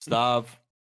 Stav.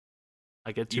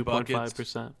 I get E-buckets.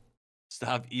 2.5%.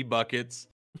 Stav e-buckets.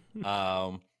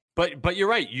 But you're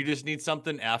right. You just need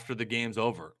something after the game's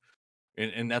over.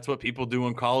 And that's what people do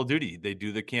in Call of Duty. They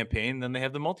do the campaign, then they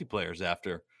have the multiplayers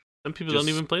after. Some people don't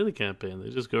even play the campaign. They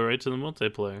just go right to the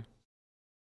multiplayer.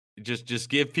 Just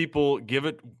give it,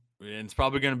 and it's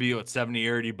probably going to be what, 70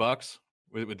 or 80 bucks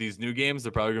with these new games.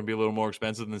 They're probably going to be a little more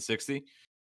expensive than 60.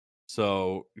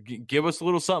 So give us a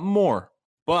little something more.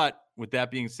 But with that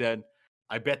being said,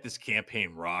 I bet this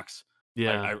campaign rocks.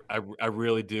 Yeah, I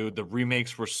really do. The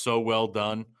remakes were so well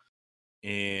done,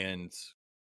 and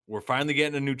we're finally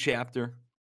getting a new chapter.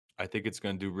 I think it's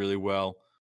going to do really well.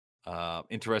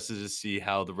 Interested to see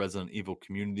how the Resident Evil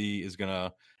community is going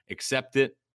to accept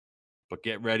it. But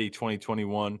get ready,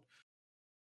 2021.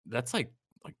 That's like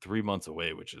 3 months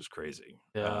away, which is crazy.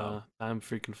 yeah. Time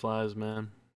freaking flies,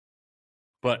 man.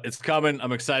 But it's coming.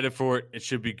 I'm excited for it. It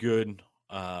should be good.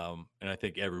 And I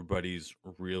think everybody's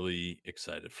really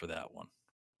excited for that one.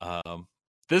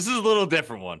 This is a little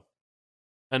different one.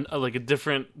 And like a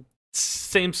different,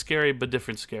 same scary, but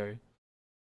different scary.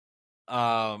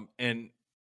 And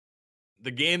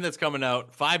the game that's coming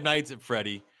out, Five Nights at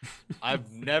Freddy.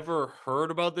 I've never heard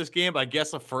about this game. I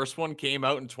guess the first one came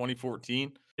out in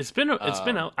 2014. It's been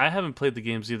out. I haven't played the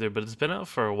games either, but it's been out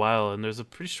for a while, and there's a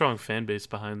pretty strong fan base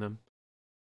behind them.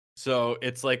 So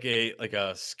it's like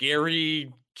a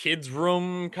scary kids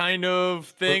room kind of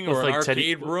thing, With or an like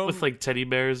arcade room with like teddy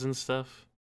bears and stuff.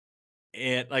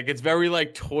 And like it's very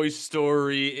like Toy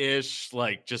Story-ish,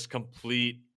 like just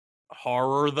complete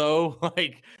horror though.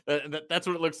 Like that's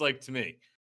what it looks like to me.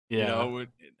 Yeah.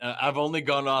 I've only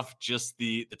gone off just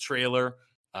the trailer.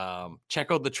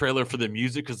 Check out the trailer for the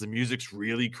music because the music's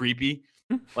really creepy,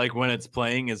 like when it's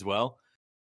playing as well.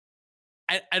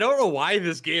 I don't know why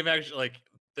this game actually, like,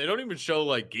 they don't even show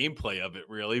like gameplay of it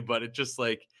really, but it just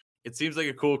like it seems like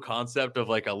a cool concept of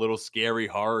like a little scary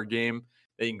horror game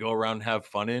that you can go around and have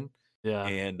fun in. Yeah.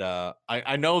 And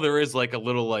I know there is like a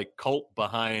little like cult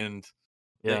behind.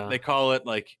 Yeah. They call it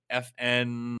like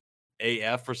FNAF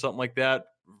or something like that.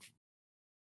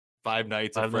 Five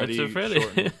Nights at Freddy.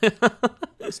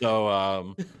 So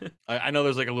I know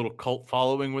there's like a little cult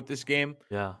following with this game.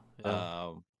 Yeah.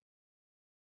 I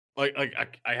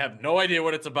have no idea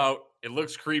what it's about. It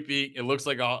looks creepy. It looks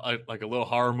like a little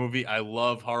horror movie. I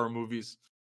love horror movies.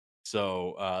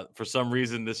 So for some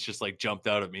reason, this just like jumped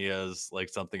out at me as like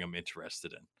something I'm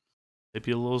interested in.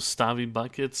 Maybe a little Stabby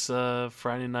Buckets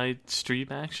Friday night stream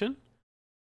action.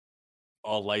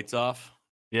 All lights off.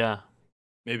 Yeah.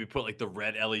 Maybe put like the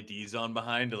red LEDs on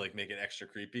behind to like make it extra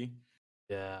creepy.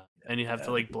 Yeah. And you have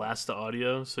to like blast the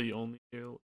audio so you only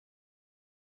hear.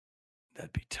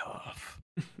 That'd be tough.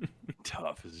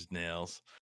 Tough as nails.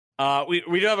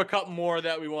 We do have a couple more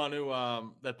that we want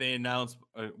to that they announced.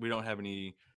 We don't have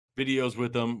any videos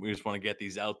with them. We just want to get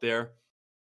these out there.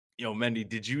 Mendy,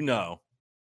 did you know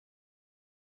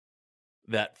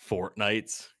that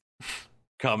Fortnite's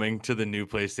coming to the new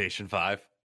PlayStation 5?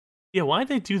 Yeah, why'd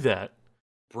they do that?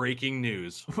 Breaking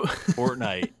news.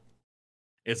 Fortnite.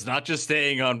 It's not just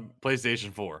staying on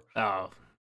PlayStation 4. Oh,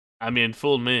 I mean,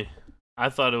 fooled me. I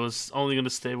thought it was only going to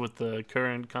stay with the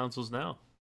current consoles now.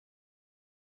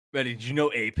 Betty, did you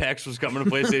know Apex was coming to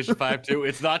PlayStation 5 too?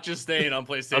 It's not just staying on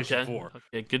PlayStation 4.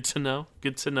 Okay, good to know.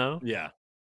 Good to know. Yeah.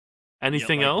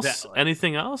 Anything else?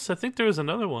 Anything else? I think there was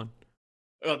another one.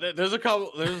 Oh, there's a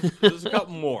couple. There's a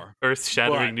couple more.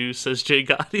 Earth-shattering news, says Jay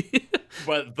Gotti.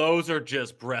 But those are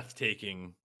just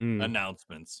breathtaking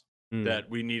announcements that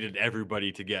we needed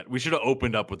everybody to get. We should have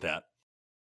opened up with that.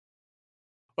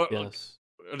 Yes.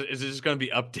 Is it just going to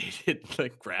be updated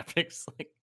like graphics? Like,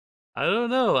 I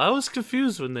don't know. I was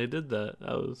confused when they did that.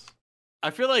 I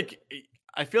feel like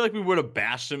we would have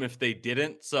bashed them if they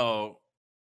didn't. So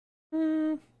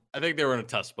I think they were in a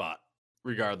tough spot.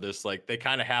 Regardless, like they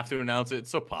kind of have to announce it. It's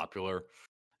so popular,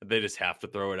 they just have to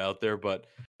throw it out there. But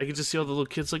I can just see all the little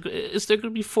kids like, is there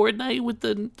going to be Fortnite with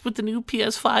the new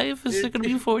PS5? Is there going to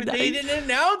be Fortnite? They didn't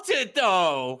announce it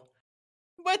though.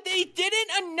 But they didn't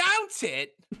announce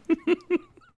it.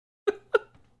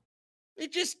 They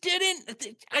just didn't.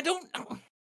 I don't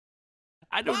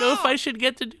know if I should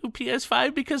get the new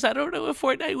PS5 because I don't know if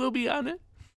Fortnite will be on it.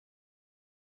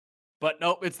 But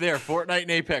nope, it's there. Fortnite and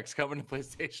Apex coming to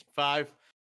PlayStation 5.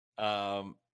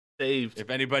 Saved. If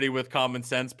anybody with common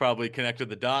sense probably connected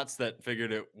the dots that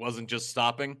figured it wasn't just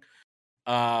stopping.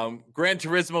 Gran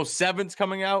Turismo 7's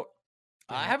coming out.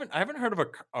 I haven't heard of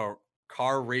a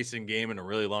car racing game in a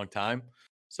really long time.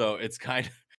 So it's kind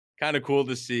of cool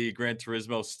to see Gran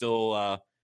Turismo still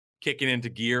kicking into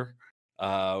gear.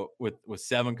 with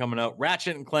 7 coming out,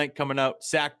 Ratchet and Clank coming out,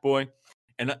 Sackboy,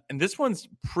 and this one's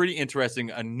pretty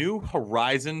interesting. A new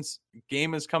Horizons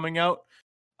game is coming out.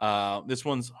 This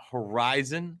one's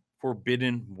Horizon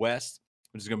Forbidden West,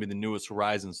 which is going to be the newest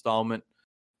Horizon installment.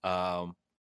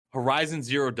 Horizon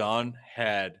Zero Dawn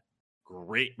had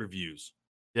great reviews.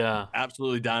 Yeah.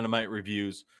 Absolutely dynamite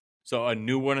reviews. So a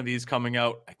new one of these coming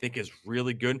out, I think, is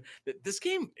really good. This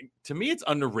game, to me, it's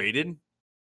underrated.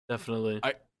 Definitely.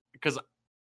 Because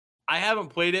I haven't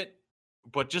played it,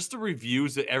 but just the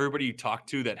reviews that everybody you talk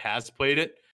to that has played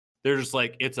it, they're just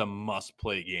like, it's a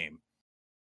must-play game.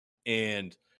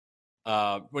 And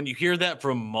when you hear that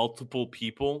from multiple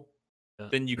people,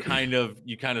 then you kind of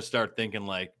start thinking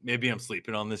like, maybe I'm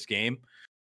sleeping on this game.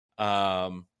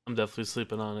 I'm definitely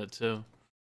sleeping on it too.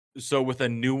 So with a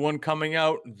new one coming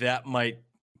out, that might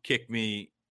kick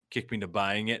me to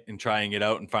buying it and trying it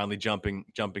out and finally jumping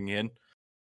in.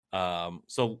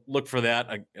 So look for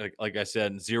that. Like I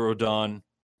said, Zero Dawn,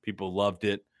 people loved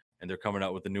it, and they're coming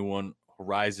out with a new one,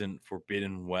 Horizon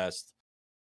Forbidden West.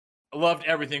 I loved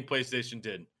everything PlayStation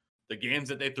did. The games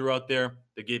that they threw out there,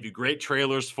 they gave you great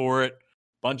trailers for it,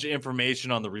 bunch of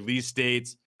information on the release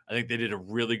dates. I think they did a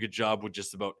really good job with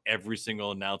just about every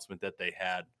single announcement that they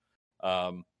had.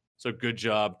 So good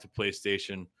job to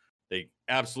PlayStation. They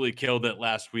absolutely killed it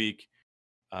last week.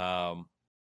 And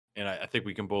I think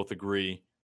we can both agree.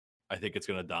 I think it's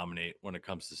going to dominate when it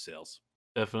comes to sales.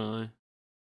 Definitely.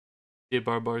 Dave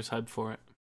Barbar's hyped for it.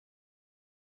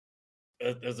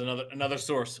 There's another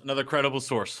source, another credible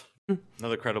source.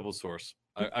 Another credible source.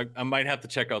 I might have to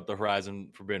check out the Horizon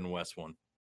Forbidden West one.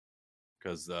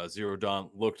 Because Zero Dawn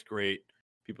looked great.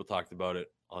 People talked about it.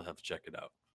 I'll have to check it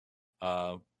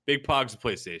out. Big Pogs of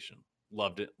PlayStation.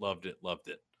 Loved it.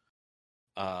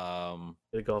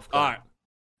 the golf cart. All right.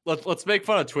 Let's make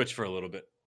fun of Twitch for a little bit.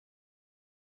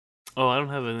 Oh, I don't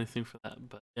have anything for that,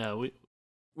 but yeah, we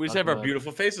just have our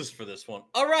beautiful faces for this one.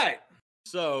 All right.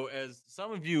 So, as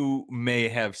some of you may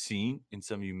have seen, and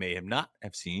some of you may have not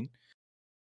have seen,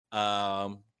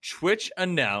 Twitch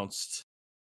announced,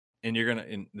 and you're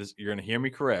gonna hear me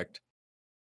correct,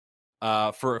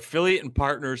 for affiliate and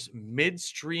partners,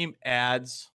 midstream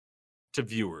ads to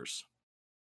viewers.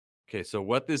 Okay, so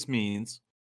what this means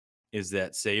is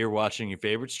that, say you're watching your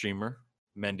favorite streamer,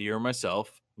 Mendy or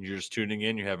myself, you're just tuning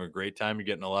in, you're having a great time, you're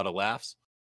getting a lot of laughs.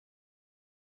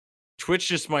 Twitch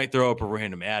just might throw up a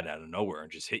random ad out of nowhere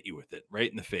and just hit you with it right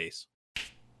in the face.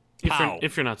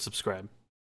 If you're not subscribed.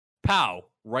 Pow,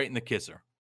 right in the kisser.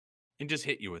 And just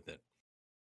hit you with it.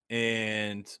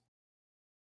 And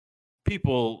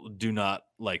people do not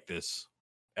like this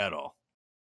at all.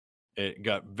 It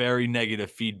got very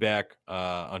negative feedback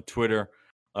on Twitter.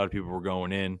 A lot of people were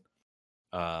going in.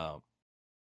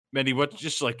 Mendy, what's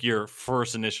just like your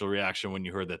first initial reaction when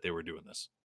you heard that they were doing this?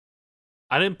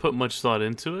 I didn't put much thought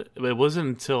into it. It wasn't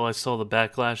until I saw the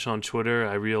backlash on Twitter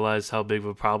I realized how big of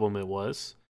a problem it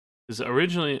was. Because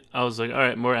originally I was like, all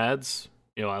right, more ads.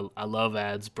 You know, I love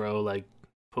ads, bro. Like,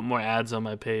 put more ads on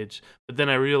my page. But then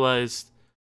I realized,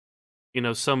 you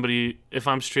know, if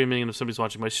I'm streaming and if somebody's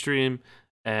watching my stream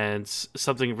and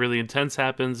something really intense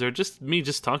happens, or just me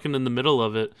just talking in the middle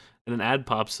of it and an ad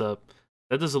pops up,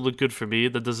 that doesn't look good for me.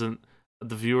 The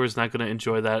viewer's not going to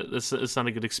enjoy that. It's not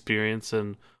a good experience.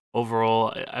 And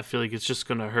overall, I feel like it's just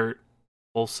going to hurt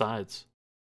both sides.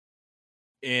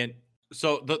 And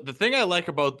so the thing I like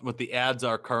about what the ads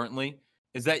are currently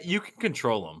is that you can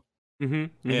control them.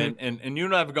 Mm-hmm, mm-hmm. And you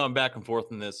and I have gone back and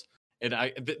forth in this. And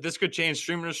this could change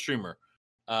streamer to streamer.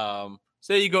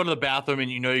 Say you go to the bathroom and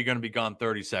you know you're going to be gone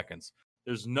 30 seconds.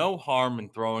 There's no harm in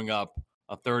throwing up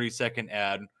a 30-second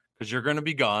ad because you're going to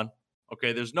be gone.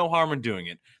 Okay, there's no harm in doing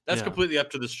it. That's completely up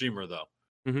to the streamer, though.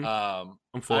 Mm-hmm.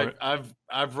 I'm for it.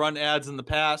 I've run ads in the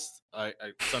past. I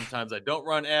sometimes I don't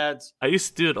run ads. I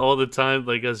used to do it all the time,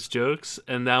 like as jokes,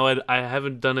 and now I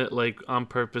haven't done it like on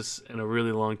purpose in a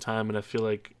really long time, and I feel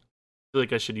like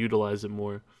I should utilize it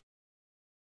more.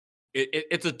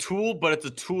 It's a tool, but it's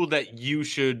a tool that you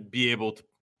should be able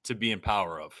to be in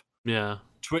power of. Yeah.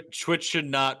 Twitch should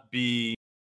not be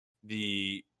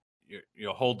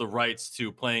hold the rights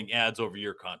to playing ads over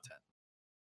your content.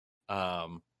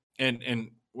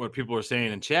 And what people are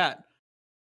saying in chat,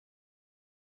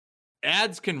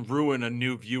 ads can ruin a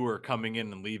new viewer coming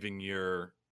in and leaving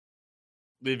your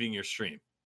stream.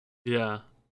 Yeah.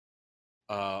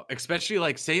 Especially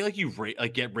like say like you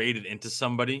get raided into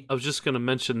somebody. I was just gonna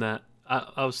mention that.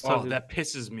 I was talking. Oh, that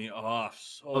pisses me off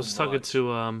so much. I was talking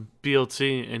to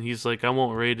BLT, and he's like, I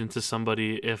won't raid into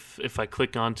somebody if I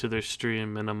click onto their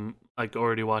stream and I'm like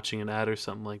already watching an ad or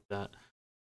something like that.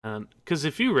 Because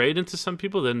if you raid into some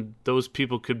people, then those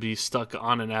people could be stuck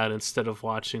on an ad instead of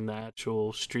watching the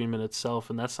actual stream in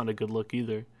itself, and that's not a good look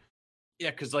either.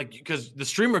 Yeah, because the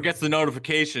streamer gets the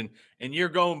notification and you're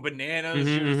going bananas.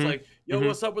 You're just like, yo,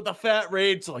 what's up with the fat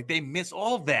raid? So like they miss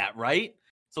all that, right?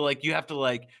 So like you have to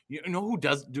like, you know who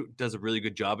does a really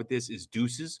good job at this is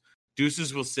Deuces.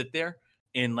 Deuces will sit there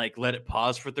and like let it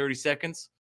pause for 30 seconds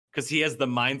because he has the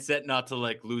mindset not to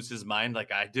like lose his mind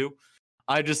like I do.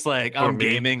 I just like I'm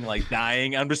gaming, like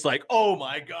dying. I'm just like, oh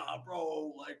my god,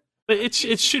 bro! Like, but it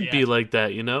should be like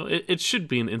that, you know. It should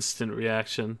be an instant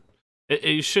reaction.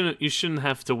 You shouldn't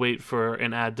have to wait for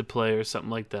an ad to play or something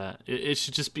like that. It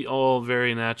should just be all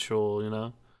very natural, you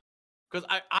know. Because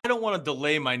I don't want to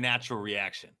delay my natural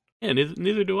reaction. Yeah,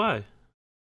 neither do I.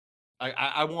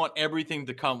 I want everything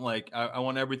to come like I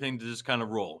want everything to just kind of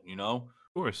roll, you know.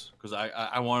 Of course. Because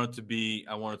I want it to be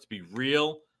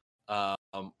real. I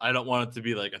don't want it to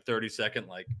be like a 30-second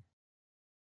like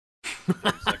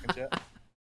 30 seconds yet.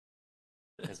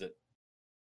 Is it?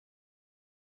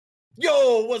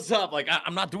 Yo, what's up? Like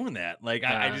I'm not doing that. Like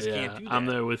I just can't do that. I'm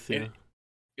there with you.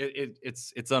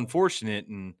 It's unfortunate,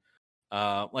 and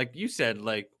like you said,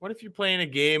 like what if you're playing a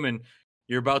game and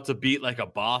you're about to beat like a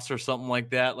boss or something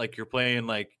like that? Like you're playing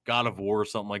like God of War or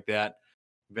something like that.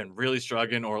 You've been really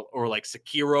struggling, or like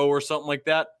Sekiro or something like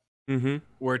that.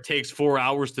 Where it takes 4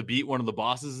 hours to beat one of the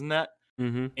bosses in that,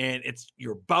 and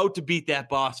you're about to beat that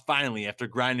boss finally after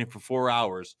grinding for 4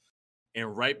 hours,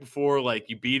 and right before like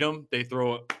you beat them, they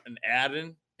throw an ad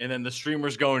in, and then the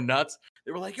streamer's going nuts.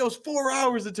 They were like, "Yo, it's 4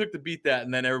 hours it took to beat that,"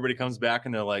 and then everybody comes back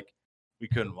and they're like, "We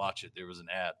couldn't watch it. There was an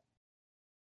ad."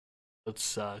 That would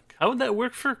suck. How would that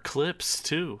work for clips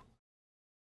too?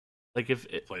 Like if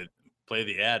it play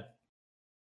the ad.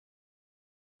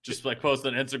 Just like post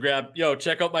on Instagram, yo,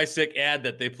 check out my sick ad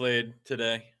that they played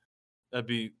today. That'd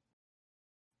be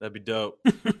dope.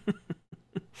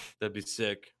 That'd be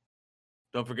sick.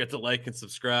 Don't forget to like and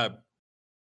subscribe.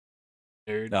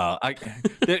 No,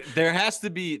 there has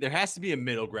to be a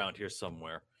middle ground here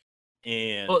somewhere.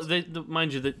 And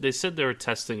mind you, they said they were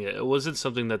testing it. It wasn't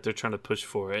something that they're trying to push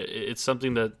for. It's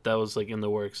something that was like in the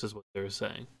works, is what they were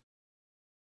saying.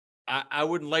 I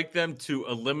would like them to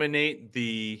eliminate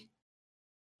the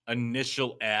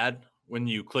initial ad when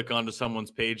you click onto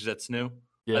someone's page that's new.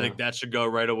 Yeah. I think that should go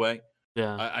right away.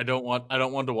 Yeah. I don't want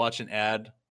to watch an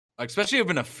ad, especially of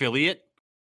an affiliate.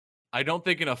 I don't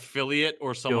think an affiliate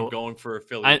or someone going for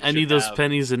affiliate. I need those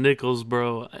pennies and nickels,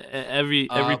 bro. Every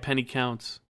penny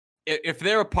counts. If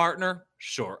they're a partner,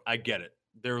 sure, I get it.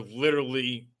 They're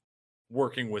literally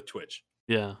working with Twitch.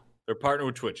 Yeah. They're partnered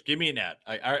with Twitch. Give me an ad.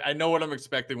 I know what I'm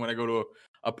expecting when I go to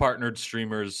a partnered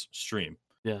streamer's stream.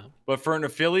 Yeah. But for an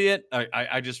affiliate,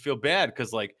 I just feel bad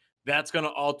because like that's gonna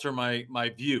alter my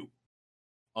view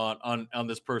on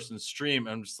this person's stream.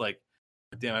 I'm just like,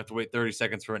 damn, I have to wait 30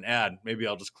 seconds for an ad. Maybe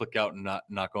I'll just click out and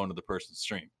not go into the person's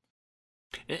stream.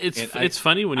 It's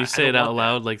funny when you say it out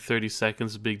loud, like 30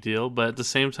 seconds, a big deal. But at the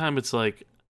same time, it's like,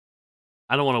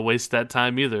 I don't want to waste that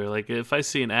time either. Like if I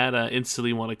see an ad, I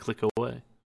instantly want to click away.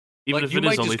 Even if you it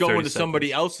might is only just go 30 into seconds.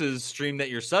 somebody else's stream that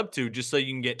you're sub to just so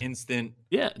you can get instant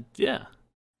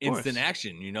instant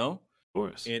action, you know? Of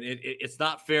course. And it's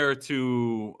not fair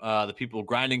to the people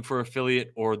grinding for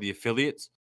affiliate or the affiliates.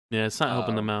 Yeah, it's not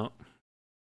helping them out.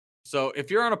 So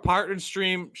if you're on a partnered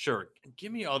stream, sure,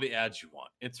 give me all the ads you want.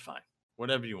 It's fine.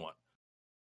 Whatever you want.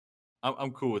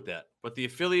 I'm cool with that. But the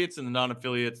affiliates and the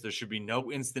non-affiliates, there should be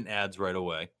no instant ads right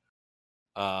away.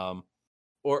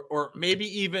 Or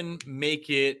maybe even make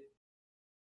it,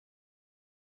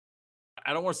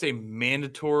 I don't want to say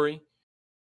mandatory,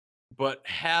 but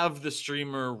have the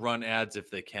streamer run ads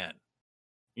if they can.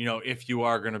 You know, if you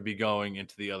are going to be going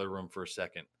into the other room for a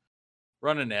second,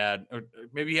 run an ad, or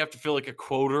maybe you have to fill like a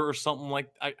quota or something like.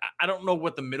 I don't know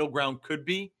what the middle ground could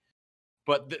be,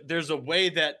 but there's a way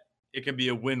that it can be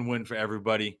a win-win for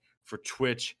everybody, for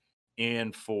Twitch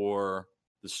and for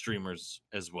the streamers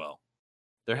as well.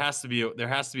 There has to be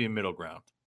a middle ground.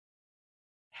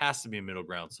 Has to be a middle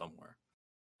ground somewhere.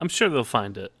 I'm sure they'll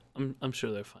find it. I'm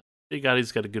sure they'll find it.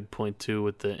 He's got a good point too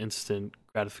with the instant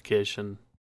gratification.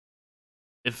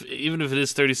 Even if it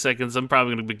is 30 seconds, I'm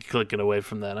probably going to be clicking away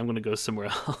from that. I'm going to go somewhere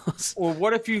else. Or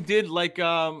what if you did like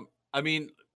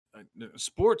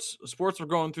sports were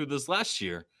going through this last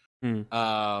year.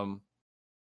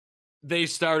 They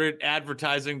started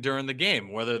advertising during the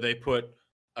game, whether they put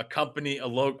a company's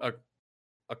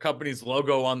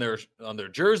logo on their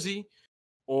jersey,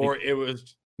 or it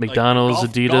was McDonald's,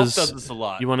 like, Adidas. Golf does this a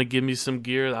lot. You want to give me some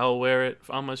gear? I'll wear it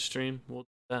on my stream. We'll do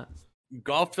that.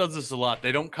 Golf does this a lot.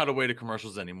 They don't cut away to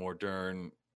commercials anymore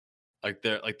like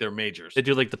they're majors. They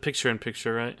do like the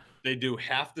picture-in-picture, right? They do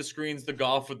half the screens the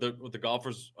golf with the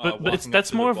golfers. But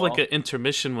that's more of like an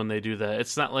intermission when they do that.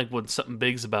 It's not like when something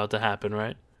big's about to happen,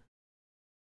 right?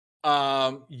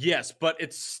 Yes, but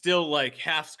it's still like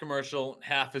half's commercial,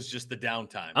 half is just the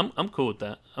downtime. I'm cool with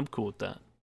that. I'm cool with that.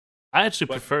 I actually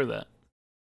prefer that.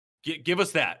 Give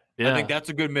us that. Yeah. I think that's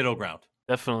a good middle ground.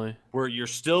 Definitely. Where you're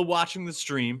still watching the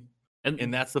stream,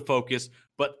 and that's the focus,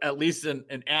 but at least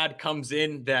an ad comes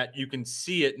in that you can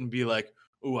see it and be like,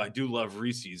 "Oh, I do love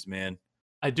Reese's, man."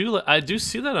 I do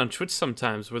see that on Twitch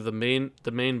sometimes, where the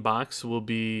main box will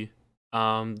be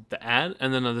the ad,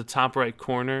 and then on the top right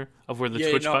corner of where the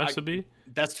Twitch box would be.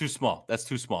 That's too small. That's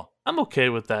too small. I'm okay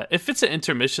with that. If it's an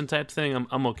intermission type thing,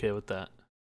 I'm okay with that.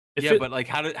 But like,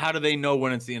 how do they know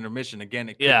when it's the intermission? Again,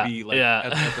 it could be like at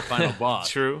the final boss.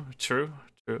 True.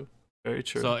 Very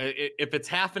true. So if it's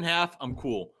half and half, I'm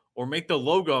cool. Or make the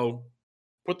logo,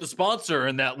 put the sponsor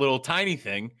in that little tiny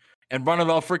thing, and run it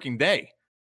all freaking day.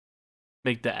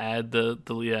 Make the ad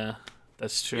yeah,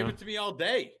 that's true. Give it to me all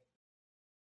day.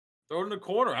 Throw it in the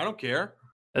corner. I don't care.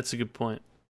 That's a good point.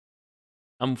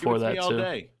 I'm for that too. All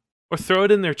day. Or throw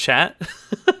it in their chat.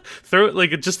 Throw it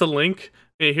like just a link.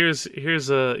 Hey, here's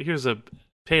a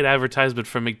paid advertisement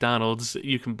from McDonald's.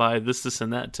 You can buy this,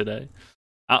 and that today.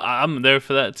 I'm there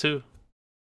for that too.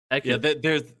 I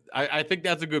think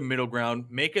that's a good middle ground.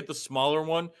 Make it the smaller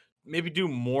one. Maybe do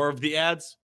more of the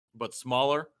ads, but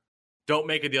smaller. Don't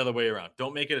make it the other way around.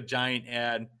 Don't make it a giant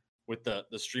ad with the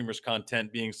streamer's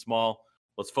content being small.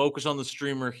 Let's focus on the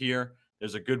streamer here.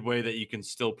 There's a good way that you can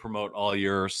still promote all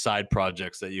your side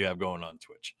projects that you have going on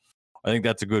Twitch. I think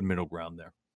that's a good middle ground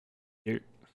there. Here.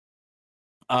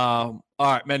 All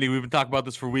right, Mendy, we've been talking about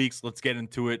this for weeks. Let's get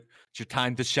into it. It's your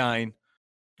time to shine.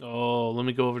 Oh, let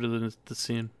me go over to the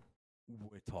scene.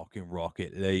 We're talking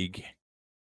Rocket League.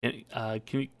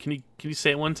 Can you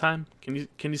say it one time? Can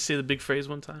you say the big phrase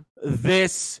one time?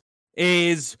 This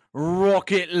is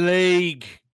Rocket League.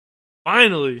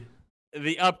 Finally.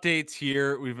 The updates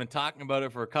here. We've been talking about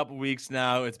it for a couple weeks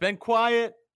now. It's been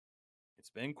quiet.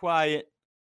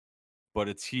 But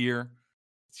it's here.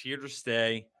 It's here to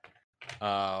stay.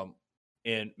 And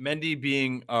Mendy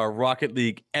being a Rocket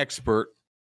League expert,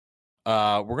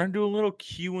 we're going to do a little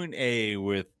Q&A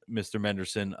with Mr.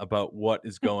 Menderson about what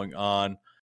is going on.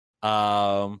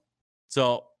 Mr.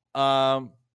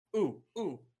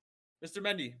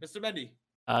 Mendy.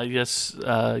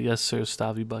 Yes, sir.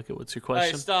 Stavy Bucket. What's your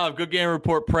question? Hi, Stav. Good Game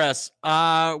Report Press.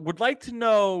 Would like to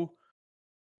know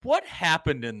what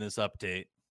happened in this update.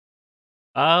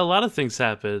 A lot of things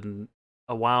happened.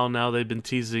 A while now, they've been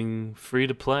teasing free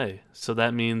to play, so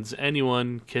that means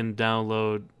anyone can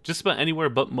download, just about anywhere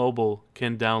but mobile,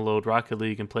 can download Rocket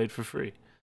League and play it for free.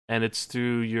 And it's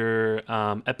through your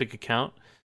Epic account,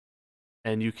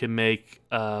 and you can make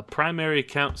a primary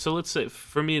account. So let's say,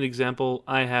 for me, an example,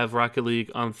 I have Rocket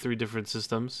League on 3 different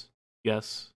systems.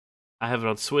 Yes, I have it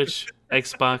on Switch,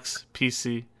 Xbox,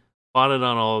 PC. Bought it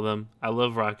on all of them. I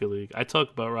love Rocket League. I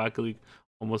talk about Rocket League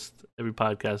almost every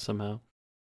podcast somehow.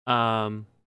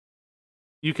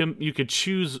 You could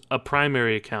choose a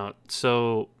primary account.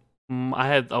 So I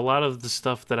had a lot of the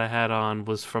stuff that I had on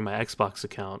was from my Xbox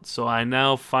account. So I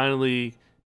now finally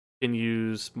can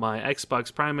use my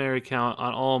Xbox primary account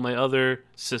on all my other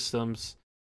systems.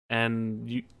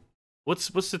 And what's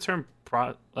the term?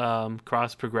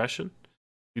 Cross progression.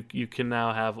 You can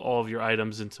now have all of your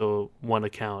items into one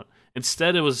account.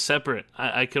 Instead, it was separate.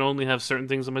 I can only have certain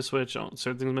things on my Switch,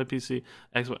 certain things on my PC.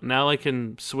 Xbox. Now I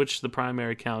can switch the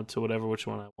primary account to which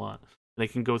one I want. And I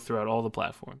can go throughout all the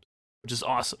platforms, which is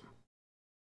awesome.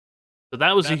 So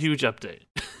that was a huge update.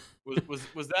 was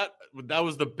that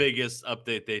was the biggest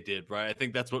update they did, right? I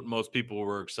think that's what most people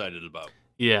were excited about.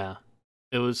 Yeah,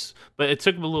 it was, but it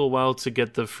took them a little while to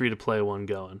get the free to play one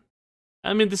going.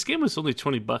 I mean, this game was only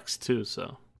 $20 too,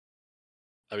 so.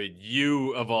 I mean,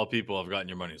 you, of all people, have gotten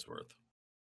your money's worth.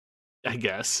 I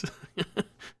guess.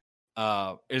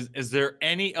 Is there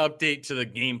any update to the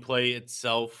gameplay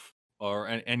itself, or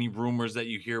any rumors that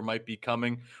you hear might be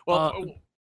coming? Well,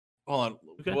 hold on.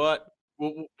 Okay. What?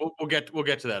 We'll get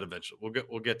to that eventually.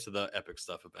 We'll get to the Epic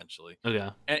stuff eventually. Okay.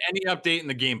 Any update in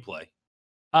the gameplay?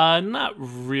 Not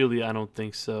really. I don't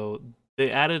think so.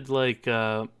 They added like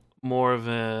more of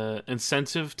an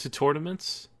incentive to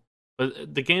tournaments.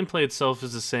 But the gameplay itself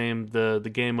is the same. The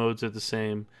game modes are the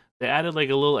same. They added like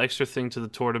a little extra thing to the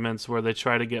tournaments where they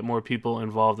try to get more people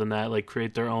involved in that, like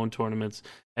create their own tournaments.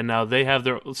 And now they have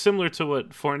their, similar to what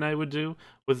Fortnite would do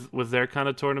with their kind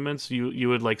of tournaments. You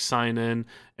would like sign in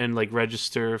and like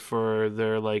register for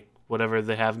their like whatever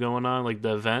they have going on, like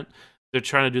the event. They're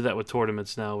trying to do that with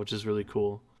tournaments now, which is really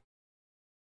cool.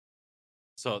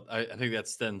 So I think that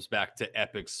stems back to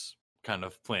Epic's kind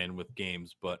of plan with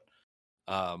games, but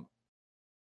um,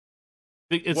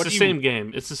 It's the same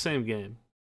game. It's the same game.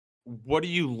 What do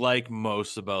you like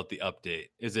most about the update?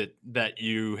 Is it that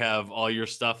you have all your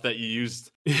stuff that you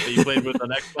played with on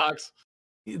Xbox?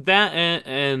 That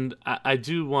and I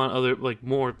do want other like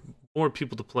more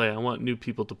people to play. I want new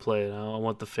people to play it. I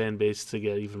want the fan base to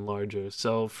get even larger.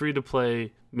 So free to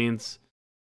play means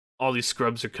all these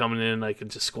scrubs are coming in and I can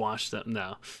just squash them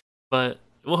now. But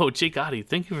whoa, Jake Gotti,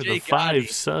 thank you for the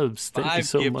 5 subs. Thank you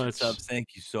so much. Subs. Thank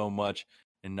you so much.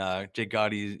 And Jake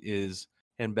Gotti is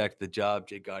heading back to the job.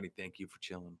 Jake Gotti, thank you for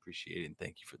chilling. Appreciate it. And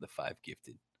thank you for the 5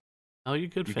 gifted. Oh, you're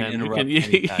good, fam. You can you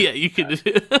can. You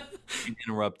can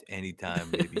interrupt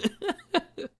anytime, baby.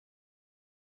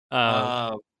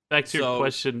 Back to your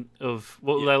question of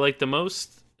what I like the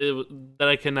most, that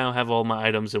I can now have all my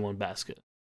items in one basket.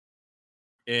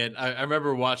 And I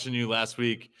remember watching you last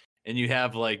week, and you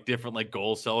have like different like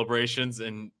goal celebrations,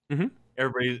 and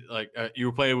everybody like you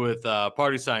were playing with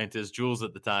Party Scientist Jules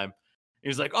at the time. He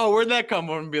was like, "Oh, where'd that come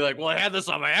from?" And be like, "Well, I had this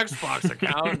on my Xbox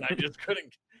account, and I just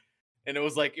couldn't." And it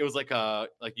was like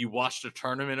you watched a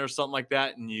tournament or something like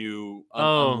that, and you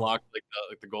unlocked like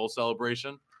the goal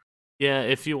celebration. Yeah,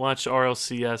 if you watch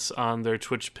RLCS on their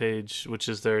Twitch page, which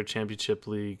is their championship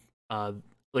league,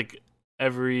 like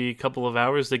every couple of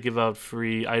hours they give out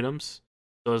free items.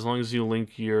 So as long as you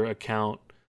link your account,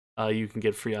 you can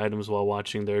get free items while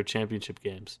watching their championship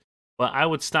games. But I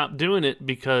would stop doing it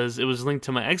because it was linked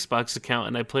to my Xbox account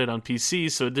and I played on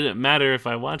PC, so it didn't matter if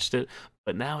I watched it.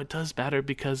 But now it does matter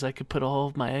because I could put all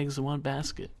of my eggs in one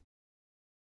basket.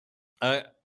 I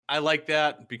like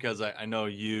that because I know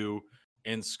you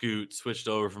and Scoot switched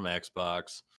over from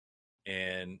Xbox,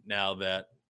 and now that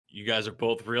you guys are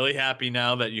both really happy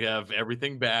now that you have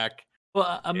everything back.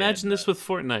 Well, imagine this with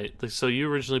Fortnite. So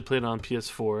you originally played on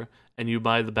PS4, and you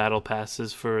buy the battle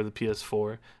passes for the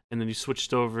PS4, and then you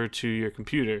switched over to your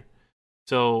computer.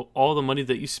 So all the money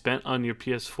that you spent on your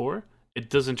PS4, it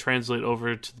doesn't translate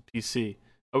over to the PC.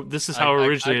 Oh, this is how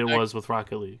originally it was with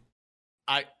Rocket League.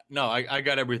 I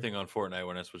got everything on Fortnite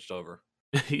when I switched over.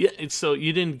 Yeah, so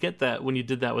you didn't get that when you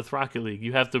did that with Rocket League.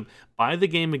 You have to buy the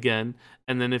game again,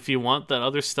 and then if you want that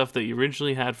other stuff that you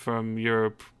originally had from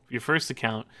your first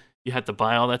account, you have to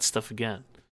buy all that stuff again.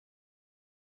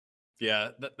 Yeah,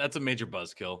 that's a major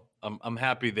buzzkill. I'm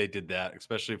happy they did that,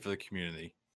 especially for the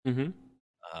community. Because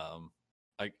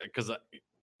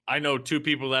I know 2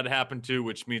 people that happened to,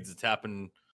 which means it's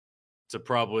happened to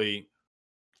probably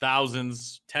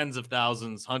thousands, tens of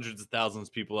thousands, hundreds of thousands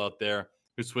of people out there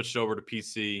who switched over to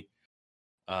PC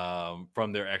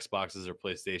from their Xboxes or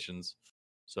PlayStations.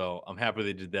 So I'm happy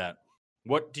they did that.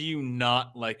 What do you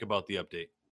not like about the update?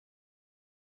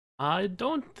 I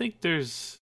don't think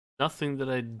there's nothing that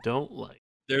I don't like.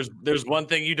 There's one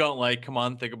thing you don't like. Come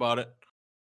on, think about it.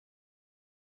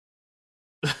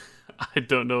 I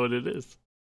don't know what it is.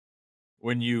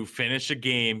 When you finish a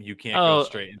game, you can't go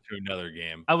straight into another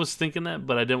game. I was thinking that,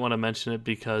 but I didn't want to mention it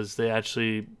because they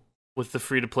actually, with the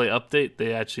free-to-play update,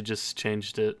 they actually just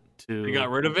changed it to... They got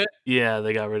rid of it? Yeah,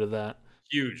 they got rid of that.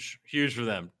 Huge for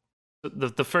them.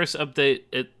 The first update,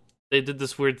 they did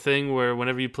this weird thing where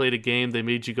whenever you played a game, they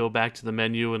made you go back to the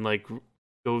menu and like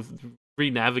go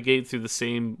re-navigate through the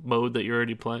same mode that you're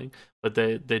already playing. But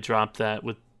they dropped that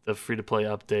with the free-to-play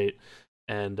update,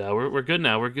 and we're good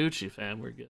now. We're Gucci, fam.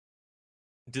 We're good.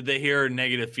 Did they hear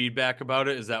negative feedback about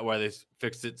it? Is that why they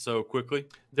fixed it so quickly?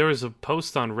 There was a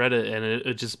post on Reddit, and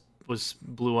it just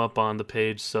blew up on the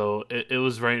page, so it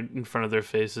was right in front of their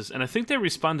faces. And I think they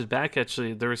responded back,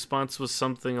 actually. Their response was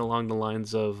something along the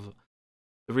lines of,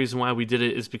 the reason why we did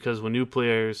it is because when new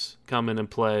players come in and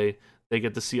play, they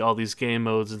get to see all these game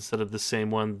modes instead of the same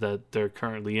one that they're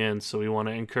currently in, so we want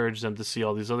to encourage them to see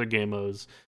all these other game modes.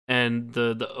 And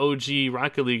the OG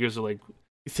Rocket Leaguers are like,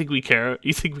 you think we care?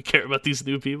 You think we care about these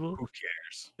new people? Who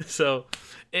cares? So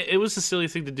it was a silly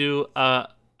thing to do.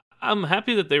 I'm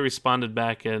happy that they responded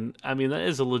back, and I mean that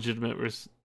is a legitimate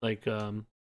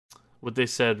what they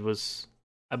said was,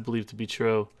 I believe, to be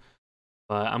true.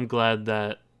 But I'm glad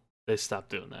that they stopped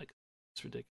doing that. It's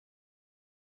ridiculous.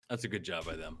 That's a good job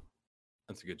by them.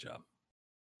 That's a good job.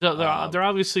 So they're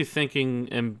obviously thinking,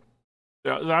 and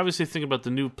they're obviously thinking about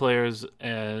the new players,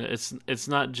 and it's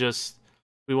not just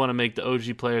we want to make the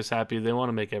OG players happy. They want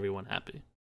to make everyone happy.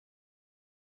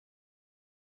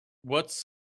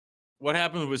 What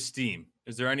happened with Steam?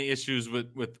 Is there any issues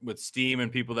with Steam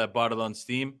and people that bought it on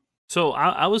Steam? So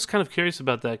I was kind of curious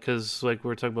about that because, like we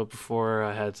were talking about before,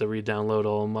 I had to re-download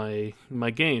all my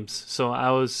games. So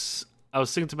I was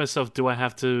thinking to myself, do I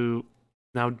have to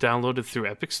now download it through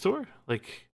Epic Store?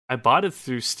 Like, I bought it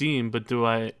through Steam, but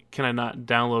can I not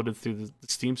download it through the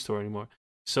Steam store anymore?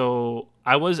 So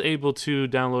I was able to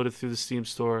download it through the Steam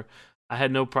store. I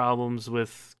had no problems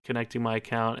with connecting my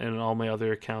account and all my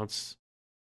other accounts.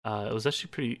 It was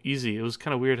actually pretty easy. It was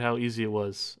kind of weird how easy it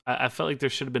was. I felt like there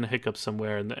should have been a hiccup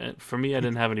somewhere, and for me, I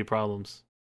didn't have any problems.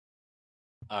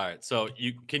 All right, so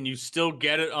can you still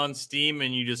get it on Steam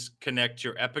and you just connect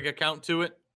your Epic account to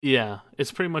it? Yeah,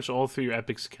 it's pretty much all through your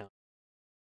Epic's account.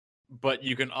 But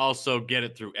you can also get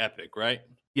it through Epic, right?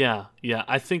 Yeah.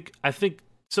 I think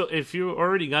so. If you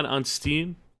already got it on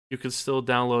Steam, you can still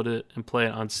download it and play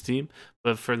it on Steam.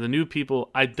 But for the new people,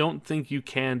 I don't think you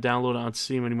can download it on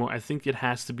Steam anymore. I think it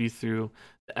has to be through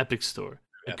the Epic Store.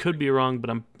 I could be wrong, but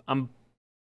I'm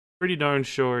pretty darn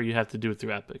sure you have to do it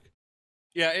through Epic.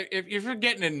 Yeah, if you're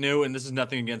getting it new, and this is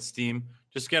nothing against Steam,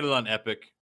 just get it on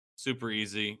Epic. Super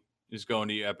easy. Just go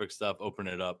into your Epic stuff, open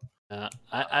it up.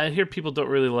 I hear people don't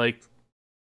really like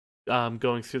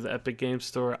going through the Epic Game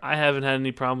Store. I haven't had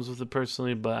any problems with it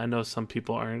personally, but I know some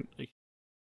people aren't a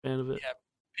fan of it. Yeah,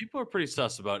 people are pretty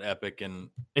sus about Epic and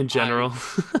in general.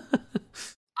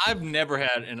 I've never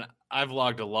had, and I've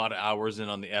logged a lot of hours in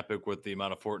on the Epic with the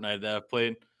amount of Fortnite that I've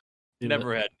played.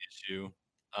 Never had an issue.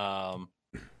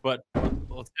 But let's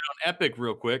hit on Epic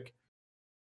real quick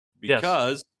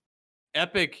because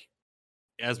Epic,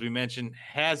 as we mentioned,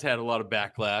 has had a lot of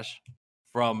backlash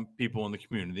from people in the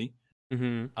community.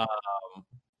 Mm-hmm.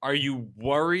 Are you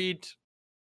worried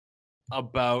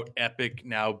about Epic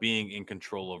now being in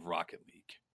control of Rocket League?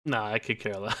 No, I could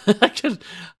care less.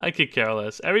 I could care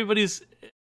less.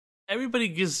 Everybody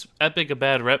gives Epic a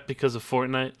bad rep because of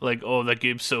Fortnite. Like, oh, that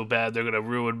game's so bad, they're gonna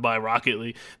ruin my Rocket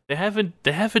League. They haven't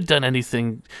done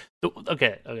anything.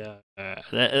 Okay.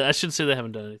 I shouldn't say they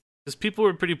haven't done anything because people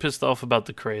were pretty pissed off about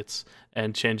the crates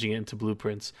and changing it into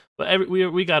blueprints. But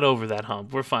we got over that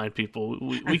hump. We're fine, people.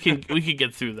 We can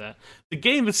get through that. The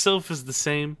game itself is the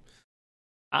same.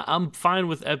 I'm fine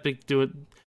with Epic doing.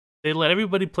 They let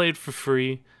everybody play it for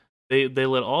free. They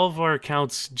let all of our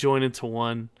accounts join into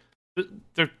one.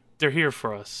 They're here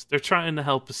for us. They're trying to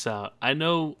help us out. I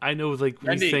know. Like,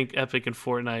 we think Epic and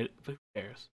Fortnite, but who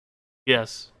cares?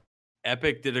 Yes.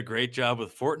 Epic did a great job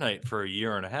with Fortnite for a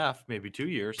year and a half, maybe 2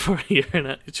 years. For a year and a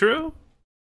half. True.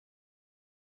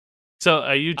 So,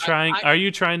 are you trying? Are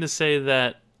you trying to say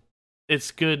that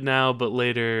it's good now, but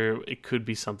later it could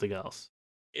be something else?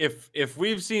 If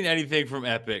we've seen anything from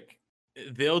Epic,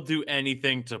 they'll do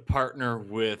anything to partner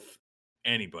with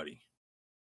anybody.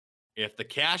 If the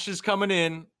cash is coming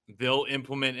in, they'll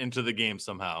implement into the game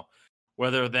somehow.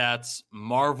 Whether that's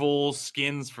Marvel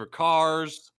skins for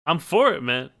cars. I'm for it,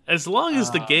 man. As long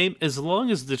as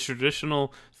the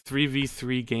traditional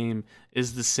 3v3 game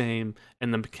is the same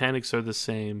and the mechanics are the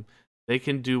same, they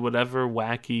can do whatever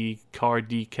wacky car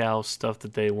decal stuff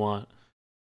that they want.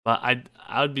 But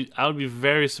I would be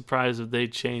very surprised if they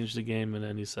changed the game in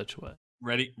any such way.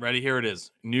 Ready, here it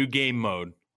is. New game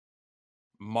mode.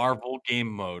 Marvel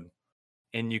game mode.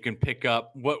 And you can pick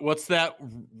up what's that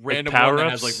random like one that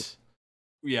has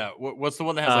what's the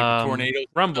one that has like tornado?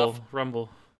 Rumble.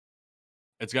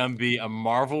 It's gonna be a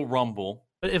Marvel Rumble.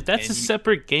 But if that's a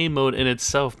separate game mode in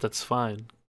itself, that's fine.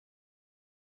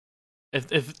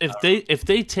 If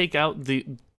they take out the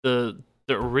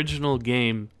original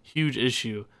game, huge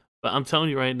issue. But I'm telling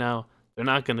you right now, they're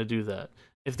not gonna do that.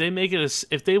 If they make it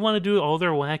if they want to do all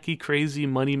their wacky, crazy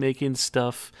money making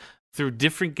stuff through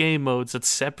different game modes that's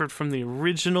separate from the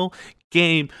original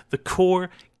game, the core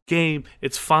game,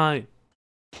 it's fine.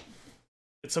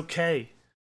 It's okay.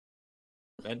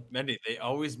 Mendy, they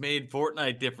always made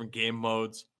Fortnite different game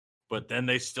modes, but then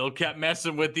they still kept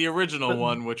messing with the original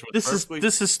one, which was just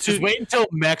wait until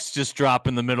mechs just drop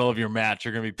in the middle of your match.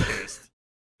 You're gonna be pissed.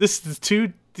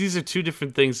 These are two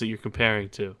different things that you're comparing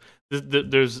to.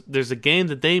 There's a game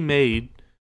that they made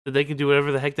that they can do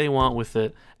whatever the heck they want with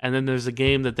it, and then there's a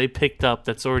game that they picked up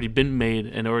that's already been made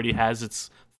and already has its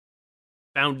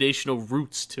foundational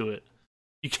roots to it.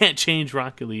 You can't change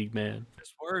Rocket League, man.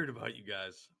 Just worried about you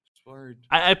guys. Just worried.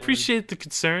 I appreciate the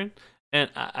concern,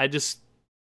 and I just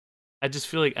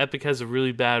feel like Epic has a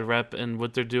really bad rep, and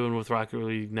what they're doing with Rocket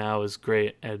League now is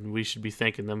great, and we should be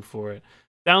thanking them for it.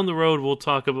 Down the road,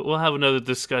 we'll have another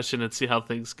discussion and see how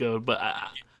things go, but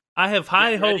I have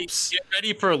high hopes. Get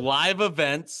ready for live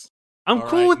events. I'm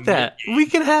cool with that. We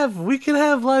can have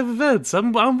live events.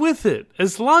 I'm with it.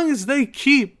 As long as they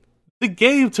keep the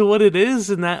game to what it is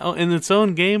in its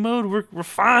own game mode, we're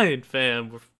fine,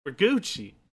 fam. We're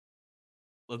Gucci.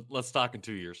 Let's talk in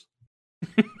 2 years.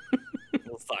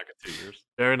 Let's talk in 2 years.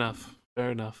 Fair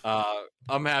enough.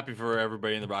 I'm happy for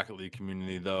everybody in the Rocket League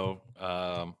community, though.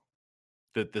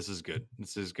 that this is good.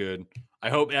 This is good. I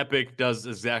hope Epic does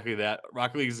exactly that.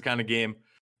 Rocket League is the kind of game,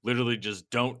 literally just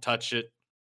don't touch it.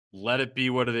 Let it be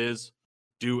what it is.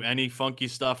 Do any funky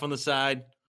stuff on the side.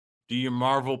 Do your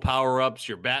Marvel power-ups,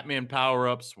 your Batman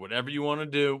power-ups, whatever you want to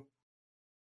do.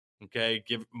 Okay,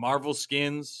 give Marvel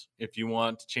skins if you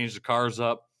want to change the cars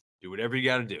up. Do whatever you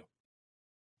got to do.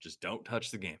 Just don't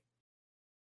touch the game.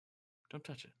 Don't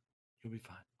touch it. You'll be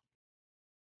fine.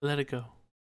 Let it go.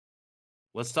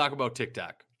 Let's talk about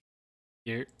TikTok.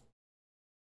 Here.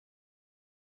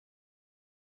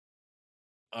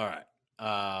 All right.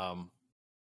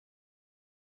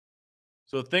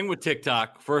 So the thing with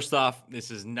TikTok, first off,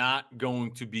 this is not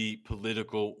going to be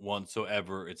political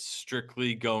whatsoever. It's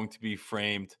strictly going to be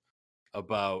framed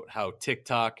about how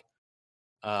TikTok,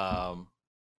 the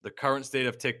current state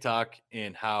of TikTok,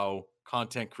 and how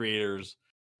content creators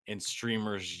and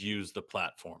streamers use the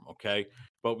platform. Okay.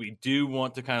 But we do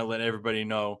want to kind of let everybody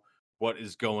know what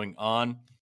is going on.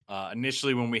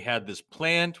 Initially, when we had this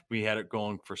planned, we had it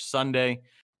going for Sunday,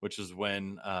 which is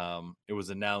when it was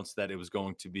announced that it was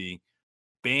going to be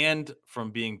banned from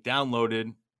being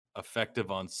downloaded effective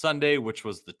on Sunday, which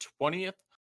was the 20th.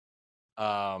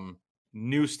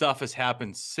 New stuff has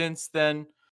happened since then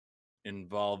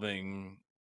involving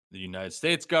the United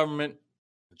States government,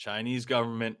 the Chinese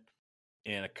government,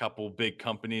 and a couple big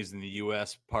companies in the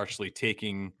US partially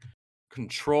taking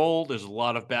control. There's a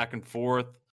lot of back and forth.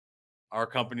 Our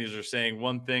companies are saying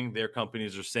one thing, their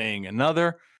companies are saying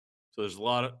another. So there's a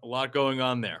lot going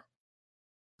on there.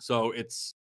 So it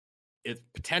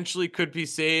potentially could be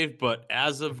saved, but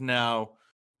as of now,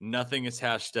 nothing is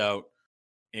hashed out,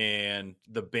 and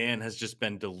the ban has just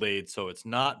been delayed. So it's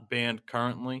not banned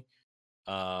currently.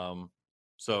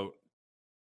 So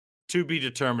to be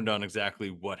determined on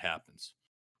exactly what happens.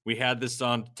 We had this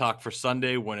on Talk for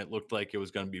Sunday when it looked like it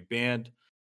was going to be banned,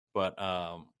 but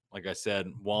like I said,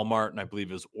 Walmart and I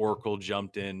believe it was Oracle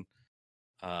jumped in,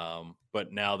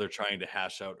 but now they're trying to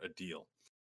hash out a deal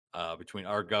between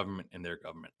our government and their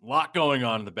government. A lot going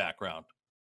on in the background.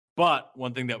 But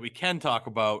one thing that we can talk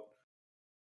about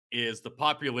is the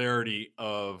popularity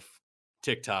of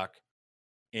TikTok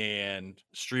and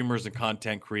streamers and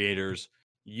content creators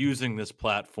using this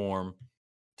platform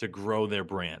to grow their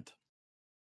brand.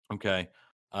 Okay.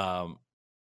 Mendy,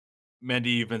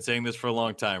 you've been saying this for a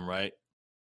long time, right?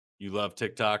 You love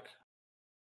TikTok?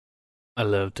 I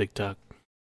love TikTok.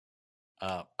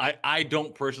 I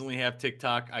don't personally have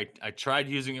TikTok. I tried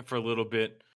using it for a little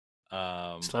bit.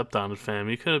 Slept on it, fam.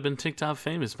 You could have been TikTok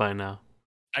famous by now.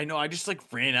 I know. I just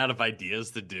ran out of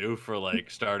ideas to do for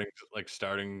starting.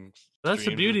 That's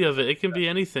the beauty of it. It can be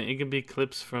anything. It can be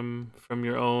clips from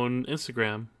your own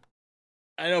Instagram.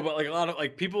 I know, but a lot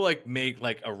of people make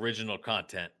original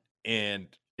content, and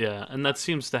yeah, and that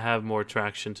seems to have more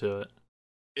traction to it.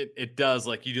 It does.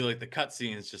 You do the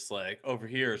cutscenes, just over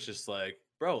here. It's just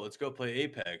bro, let's go play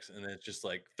Apex, and then it's just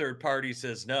third party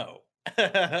says no,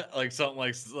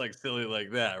 something silly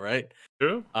like that, right?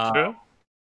 True.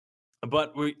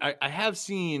 But I have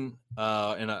seen,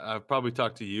 and I've probably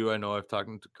talked to you. I know I've talked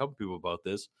to a couple people about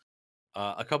this.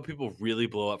 A couple people really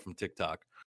blow up from TikTok.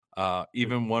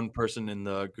 Even one person in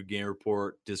the Good Game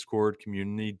Report Discord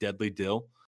community, Deadly Dill,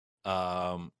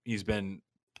 he's been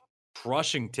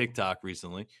crushing TikTok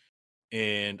recently,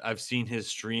 and I've seen his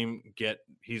stream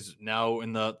he's now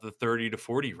in the 30 to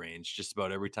 40 range just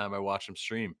about every time I watch him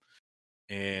stream.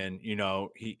 And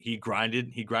he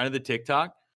grinded the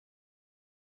TikTok.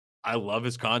 I love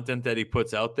his content that he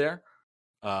puts out there,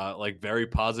 very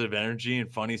positive energy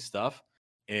and funny stuff,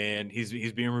 and he's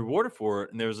being rewarded for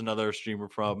it. And there was another streamer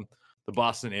from the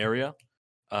Boston area.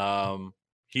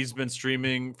 He's been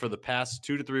streaming for the past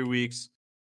 2 to 3 weeks,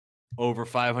 over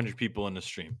 500 people in the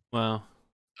stream. Wow.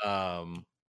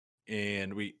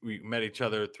 And we met each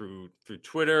other through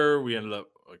Twitter. We ended up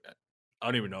I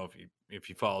don't even know if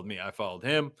he followed me. I followed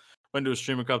him. Went to a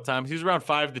stream a couple times. He was around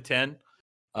 5 to 10.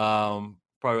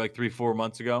 Probably 3-4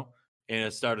 months ago, and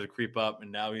it started to creep up,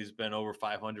 and now he's been over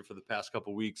 500 for the past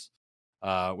couple weeks,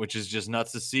 which is just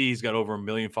nuts to see. He's got over 1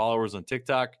 million followers on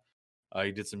TikTok.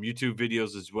 He did some YouTube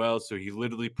videos as well, so he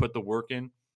literally put the work in.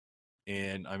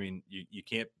 And I mean, you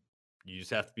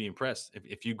just have to be impressed.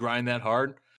 If you grind that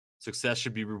hard, success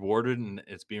should be rewarded, and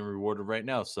it's being rewarded right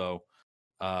now. So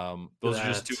those are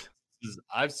just 2 instances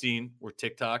I've seen where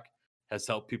TikTok has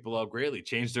helped people out greatly,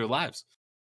 changed their lives.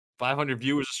 500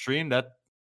 viewers a stream,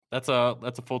 that's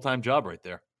a full-time job right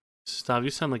there. Stop, you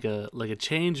sound like a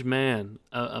changed man,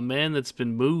 a man that's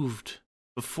been moved.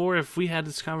 Before, if we had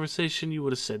this conversation, you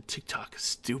would have said TikTok is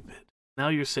stupid. Now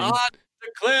you're saying, I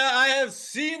declare I have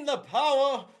seen the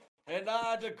power, and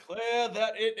I declare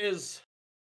that it is.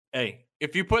 Hey,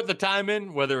 if you put the time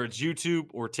in, whether it's YouTube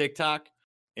or TikTok,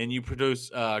 and you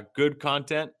produce good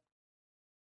content,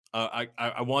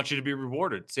 I want you to be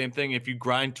rewarded. Same thing if you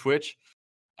grind Twitch,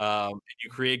 and you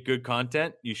create good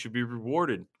content, you should be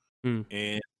rewarded. Hmm.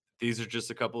 And these are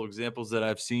just a couple examples that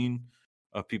I've seen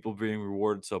of people being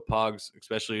rewarded. So Pogs,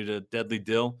 especially to Deadly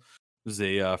Dill, who's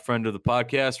a friend of the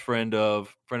podcast, friend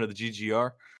of the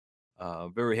GGR.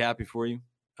 Very happy for you.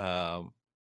 And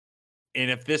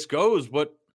if this goes,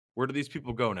 where do these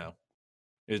people go now?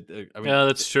 Yeah,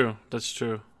 that's true. That's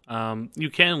true. You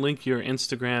can link your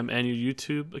Instagram and your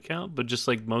YouTube account, but just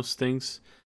like most things,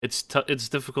 it's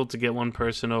difficult to get one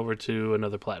person over to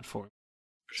another platform.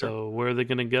 Sure. So where are they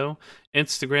going to go?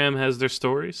 Instagram has their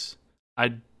stories.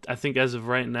 I think as of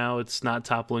right now, it's not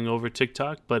toppling over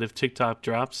TikTok. But if TikTok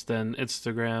drops, then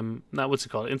Instagram, not what's it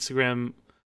called? Instagram,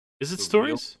 is it The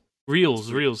stories?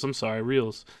 Reels. I'm sorry,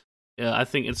 Reels. Yeah, I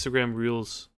think Instagram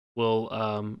Reels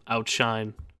will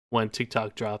outshine when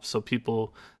TikTok drops. So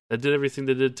people that did everything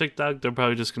they did TikTok, they're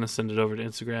probably just going to send it over to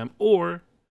Instagram, or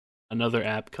another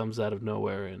app comes out of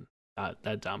nowhere and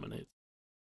that dominates.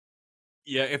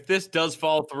 Yeah, if this does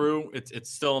fall through, it's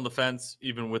still on the fence,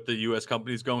 even with the U.S.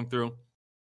 companies going through.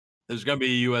 There's going to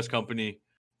be a U.S. company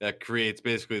that creates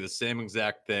basically the same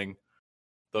exact thing.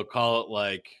 They'll call it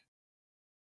like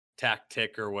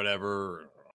Tactic or whatever,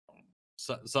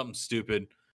 something stupid.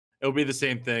 It'll be the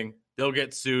same thing. They'll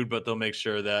get sued, but they'll make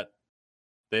sure that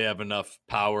they have enough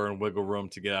power and wiggle room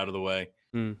to get out of the way.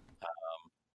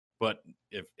 But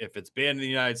if it's banned in the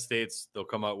United States, they'll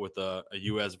come out with a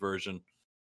U.S. version.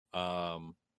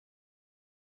 And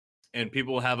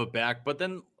people will have it back, but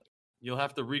then you'll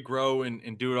have to regrow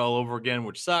and do it all over again,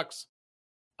 which sucks.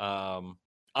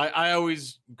 I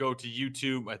always go to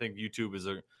YouTube. I think YouTube is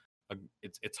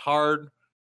it's hard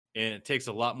and it takes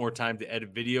a lot more time to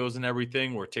edit videos and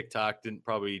everything, where TikTok didn't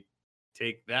probably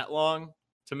take that long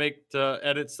to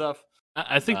edit stuff.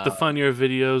 I think the funnier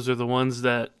videos are the ones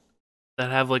that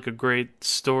have like a great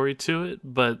story to it,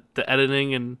 but the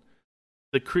editing and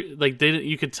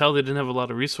you could tell they didn't have a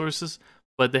lot of resources,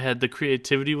 but they had the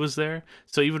creativity was there.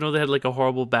 So even though they had like a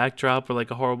horrible backdrop or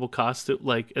like a horrible costume,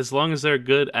 like as long as they're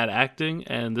good at acting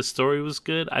and the story was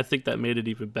good, I think that made it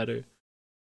even better.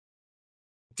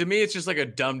 To me, it's just like a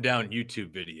dumbed down YouTube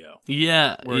video.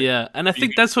 Yeah, yeah, and I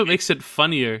think that's what makes it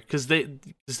funnier because they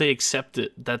accept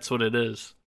it. That's what it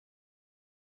is.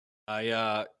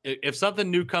 If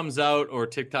something new comes out or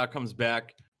TikTok comes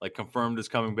back, like confirmed is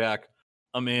coming back,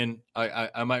 I'm in.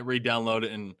 I might re-download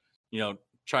it and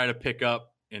try to pick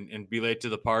up and be late to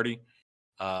the party.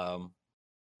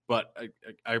 But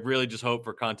I really just hope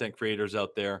for content creators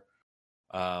out there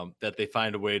that they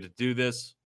find a way to do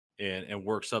this and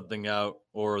work something out,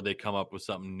 or they come up with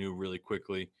something new really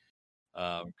quickly.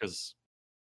 Because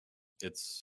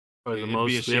it's or the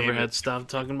most we ever had stopped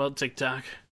talking about TikTok.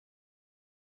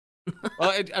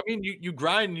 Well, I mean, you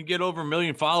grind and you get over 1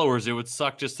 million followers. It would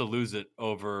suck just to lose it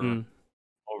over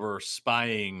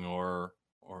spying or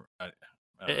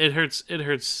it hurts. It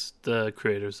hurts the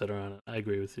creators that are on it. I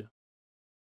agree with you.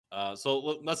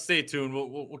 So let's stay tuned.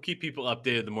 We'll keep people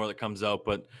updated the more that comes out,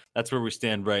 but that's where we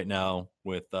stand right now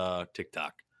with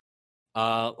TikTok.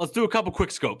 Let's do a couple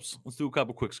quick scopes.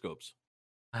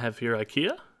 I have here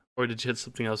IKEA, or did you hit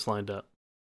something else lined up?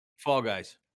 Fall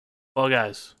Guys.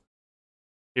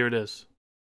 Here it is.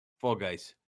 Fall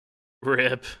Guys.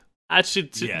 RIP.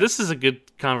 This is a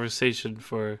good conversation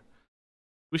for.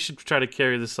 We should try to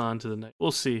carry this on to the next.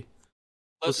 We'll see.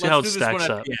 We'll see how it stacks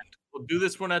up. We'll do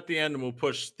this one at the end, and we'll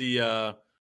push the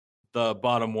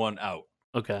bottom one out.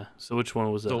 Okay. So which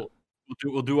one was that? So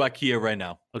we'll do IKEA right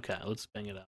now. Okay, let's bang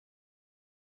it out.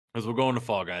 Because we'll go into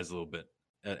Fall Guys a little bit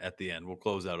at the end. We'll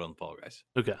close out on Fall Guys.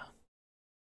 Okay.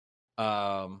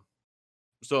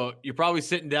 So you're probably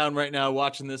sitting down right now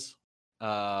watching this.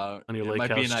 On your lake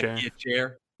might house be an chair. IKEA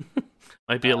chair.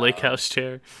 Might be a lake house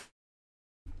chair.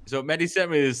 So Mehdi sent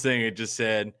me this thing. It just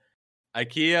said,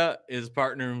 IKEA is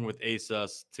partnering with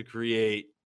ASUS to create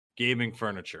gaming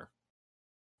furniture.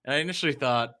 And I initially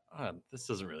thought, this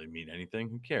doesn't really mean anything.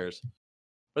 Who cares?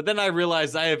 But then I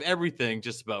realized I have everything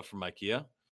just about from IKEA.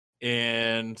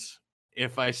 And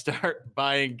if I start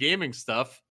buying gaming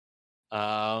stuff,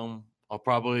 I'll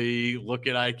probably look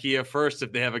at IKEA first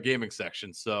if they have a gaming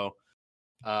section. So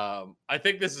I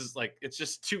think this is it's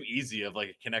just too easy of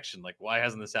a connection. Why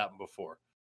hasn't this happened before?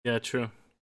 Yeah, true.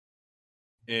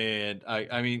 And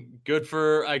I mean, good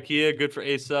for IKEA, good for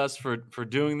ASUS for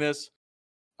doing this.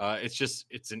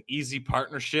 It's an easy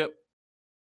partnership.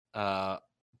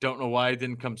 Don't know why it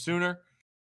didn't come sooner.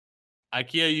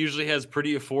 IKEA usually has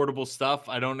pretty affordable stuff.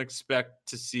 I don't expect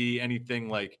to see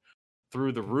anything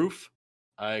through the roof.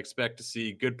 I expect to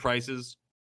see good prices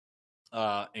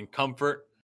and comfort.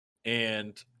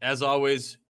 And as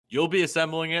always, you'll be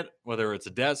assembling it, whether it's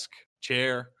a desk,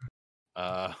 chair,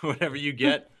 whatever you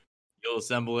get, you'll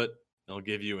assemble it. They'll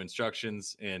give you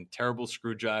instructions and terrible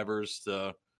screwdrivers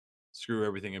to screw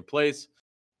everything in place.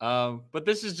 But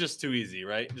this is just too easy,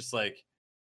 right? Just like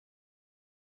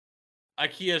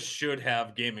IKEA should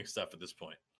have gaming stuff at this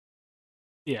point.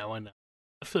 Yeah, why not?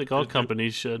 I feel like all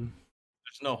companies should.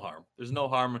 There's no harm. There's no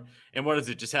harm. And what is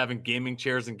it? Just having gaming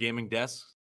chairs and gaming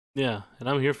desks? Yeah, and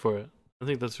I'm here for it. I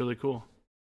think that's really cool.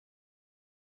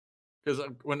 Because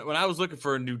when I was looking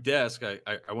for a new desk,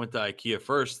 I went to IKEA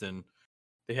first, and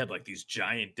they had like these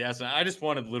giant desks. And I just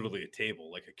wanted literally a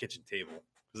table, like a kitchen table,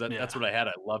 because that's what I had.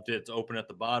 I loved it. It's open at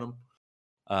the bottom.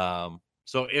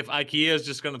 So if IKEA is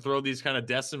just going to throw these kind of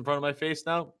desks in front of my face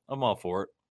now, I'm all for it.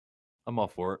 I'm all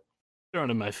for it. Throw it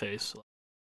in my face.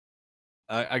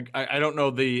 I don't know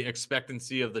the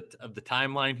expectancy of the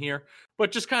timeline here,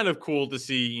 but just kind of cool to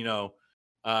see,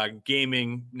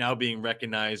 gaming now being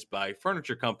recognized by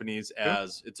furniture companies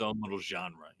as its own little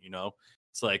genre.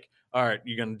 It's like, all right,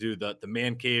 you're gonna do the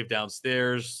man cave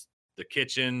downstairs, the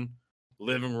kitchen,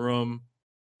 living room,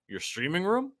 your streaming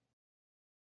room.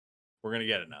 We're gonna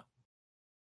get it now.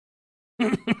 We're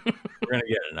gonna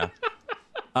get it now.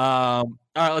 All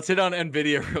right, let's hit on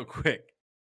Nvidia real quick.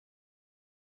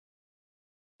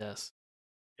 Yes.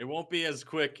 It won't be as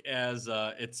quick as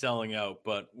it's selling out,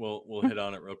 but we'll hit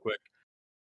on it real quick.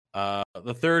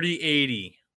 The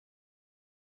 3080,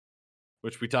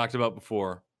 which we talked about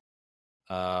before,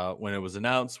 when it was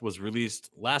announced, was released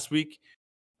last week,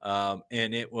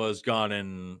 and it was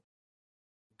gone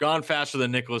faster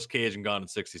than Nicolas Cage and gone in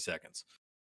 60 seconds.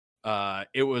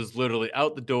 It was literally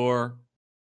out the door.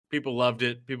 People loved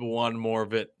it. People wanted more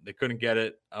of it. They couldn't get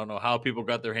it. I don't know how people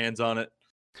got their hands on it.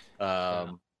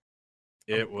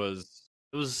 It was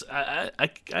I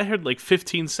heard like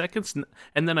 15 seconds,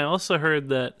 and then I also heard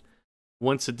that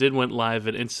once it went live,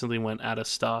 it instantly went out of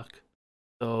stock.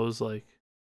 So I was like,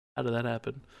 how did that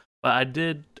happen? But I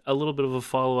did a little bit of a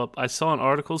follow-up. I saw an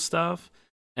article stuff,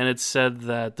 and it said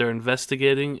that they're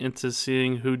investigating into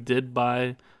seeing who did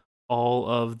buy all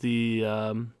of the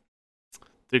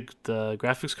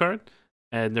graphics card,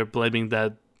 and they're blaming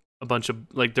that a bunch of,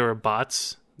 like, there were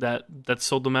bots that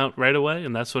sold them out right away,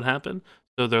 and that's what happened.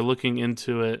 So they're looking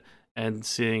into it and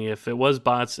seeing if it was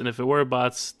bots, and if it were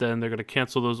bots, then they're going to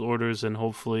cancel those orders and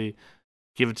hopefully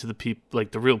give it to the people,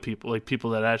 like the real people, like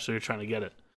people that actually are trying to get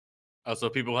it. Oh, so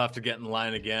people have to get in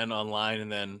line again online,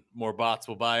 and then more bots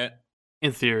will buy it?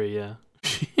 In theory, yeah.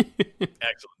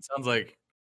 Excellent. Sounds like,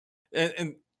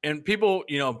 and people,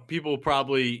 people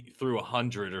probably threw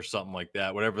 100 or something like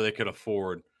that, whatever they could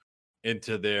afford,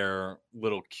 into their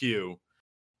little queue,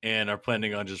 and are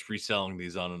planning on just reselling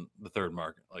these on the third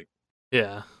market. Like,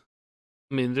 yeah.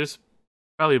 I mean, there's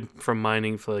probably from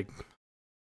mining, for like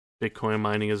Bitcoin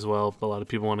mining as well. A lot of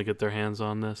people want to get their hands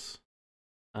on this.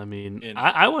 I mean,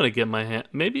 I want to get my hand.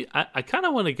 Maybe I kind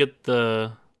of want to get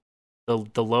the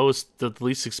lowest, the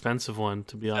least expensive one.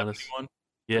 To be honest, one?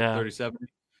 Yeah, 3070.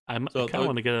 I kind of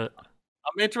want to get it.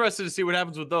 I'm interested to see what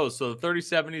happens with those. So the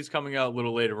 3070 is coming out a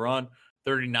little later on.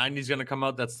 3090 is going to come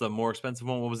out. That's the more expensive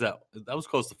one. What was that? That was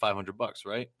close to $500,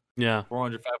 right? Yeah,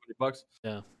 400, $500.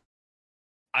 Yeah,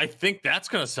 I think that's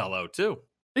going to sell out too.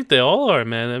 I think they all are,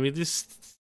 man. I mean,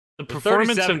 the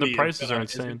performance and the prices are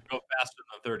insane. Go faster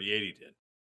than 3080 did.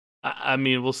 I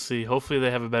mean, we'll see. Hopefully,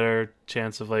 they have a better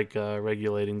chance of like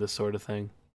regulating this sort of thing.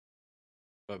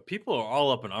 But people are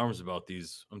all up in arms about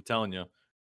these. I'm telling you,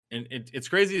 and it's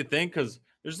crazy to think, because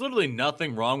there's literally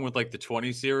nothing wrong with like the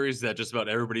 20 series that just about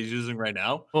everybody's using right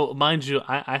now. Well, mind you,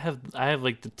 I have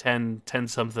like the 10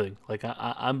 something. Like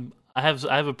I have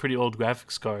a pretty old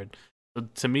graphics card. So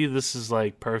to me, this is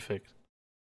like perfect.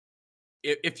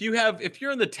 If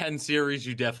you're in the 10 series,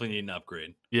 you definitely need an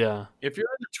upgrade. Yeah. If you're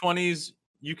in the 20s,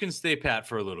 you can stay pat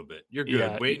for a little bit. You're good.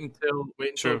 Yeah. Wait until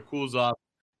it cools off,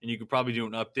 and you could probably do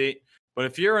an update. But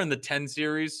if you're in the 10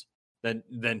 series,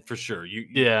 then for sure you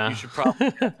should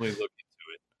probably definitely look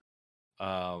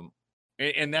into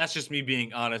it. And that's just me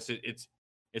being honest.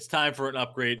 It's time for an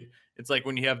upgrade. It's like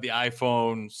when you have the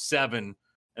iPhone 7 and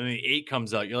then the 8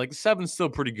 comes out, you're like, the 7's still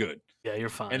pretty good. Yeah, you're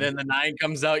fine. And then the 9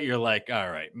 comes out, you're like,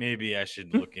 all right, maybe I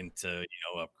should look into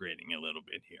upgrading a little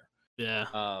bit here.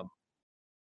 Yeah.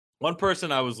 One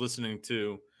person I was listening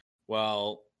to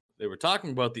while they were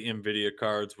talking about the NVIDIA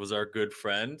cards was our good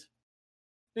friend,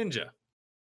 Ninja.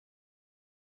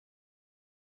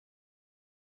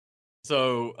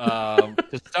 So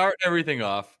to start everything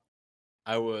off,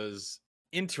 I was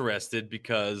interested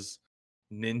because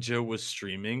Ninja was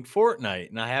streaming Fortnite,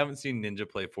 and I haven't seen Ninja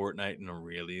play Fortnite in a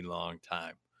really long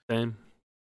time. Same.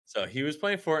 So he was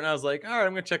playing Fortnite. I was like, all right,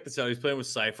 I'm gonna check this out. He's playing with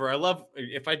Cypher. I love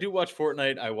if I do watch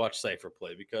Fortnite, I watch Cypher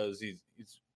play because he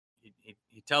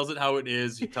tells it how it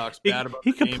is. He talks bad about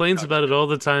He the game. complains about it all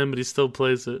the time, but he still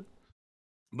plays it.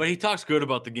 But he talks good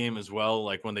about the game as well.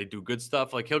 Like when they do good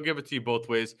stuff, like he'll give it to you both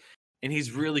ways, and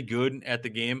he's really good at the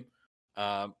game.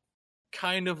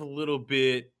 Kind of a little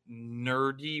bit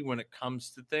nerdy when it comes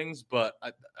to things, but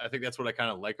I think that's what I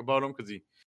kind of like about him because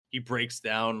he breaks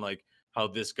down like how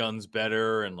this gun's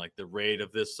better and like the rate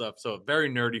of this stuff. So very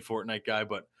nerdy Fortnite guy,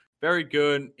 but very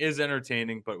good, is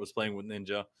entertaining, but was playing with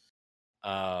Ninja.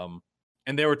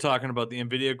 And they were talking about the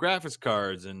NVIDIA graphics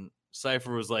cards, and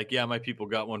Cypher was like, yeah, my people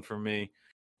got one for me.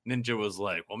 Ninja was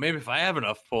like, well, maybe if I have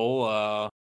enough pull,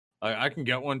 I can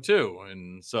get one too.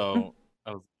 And so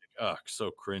I was like,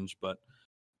 so cringe. But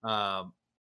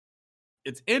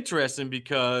it's interesting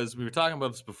because we were talking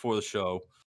about this before the show.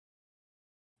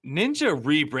 Ninja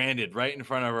rebranded right in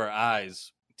front of our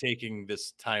eyes, taking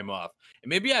this time off. And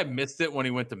maybe I missed it when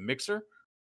he went to Mixer.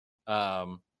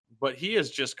 But he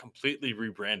has just completely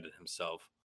rebranded himself.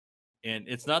 And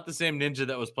it's not the same Ninja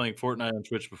that was playing Fortnite on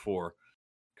Twitch before.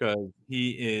 Because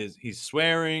he's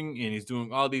swearing and he's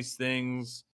doing all these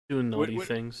things. Doing naughty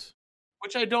things.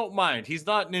 Which I don't mind. He's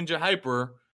not Ninja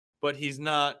Hyper, but he's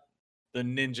not the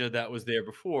Ninja that was there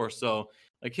before. So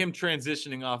like him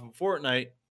transitioning off of Fortnite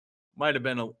might have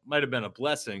been a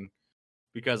blessing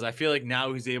because I feel like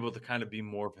now he's able to kind of be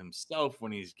more of himself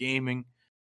when he's gaming,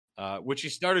 which he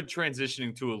started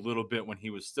transitioning to a little bit when he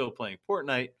was still playing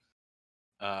Fortnite,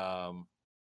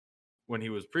 when he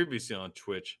was previously on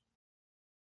Twitch.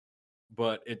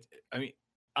 But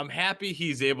I'm happy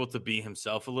he's able to be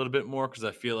himself a little bit more because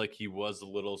I feel like he was a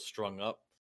little strung up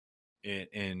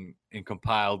and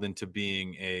compiled into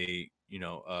being a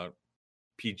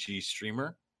PG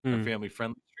streamer, a family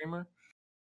friendly streamer.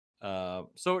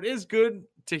 So it is good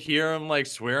to hear him like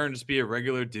swear and just be a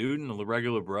regular dude and a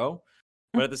regular bro.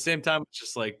 But at the same time, it's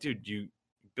just like, dude, you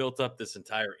built up this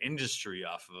entire industry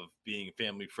off of being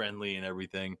family friendly and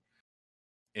everything.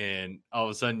 And all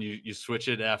of a sudden you switch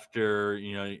it after,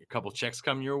 a couple checks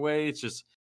come your way. It's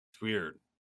weird.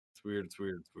 It's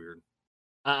weird.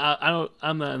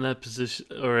 I'm not in that position,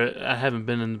 or I haven't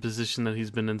been in the position that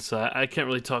he's been in, so I can't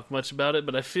really talk much about it,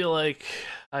 but I feel like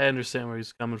I understand where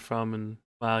he's coming from, and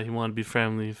wow, he wanted to be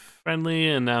family friendly,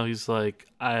 and now he's like,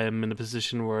 I'm in a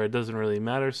position where it doesn't really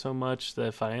matter so much that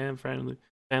if I am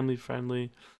family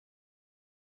friendly,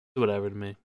 whatever to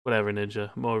me. Whatever,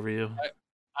 Ninja. I'm over you.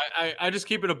 I just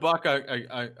keep it a buck.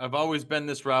 I've always been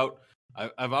this route.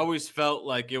 I've always felt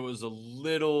like it was a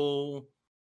little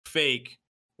fake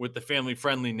with the family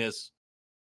friendliness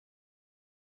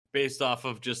based off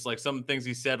of just like some things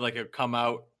he said, like it come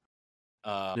out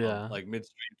like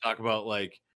midstream, talk about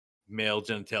like male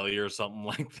genitalia or something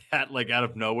like that, like out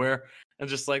of nowhere. And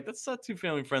just like, that's not too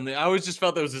family friendly. I always just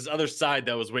felt there was this other side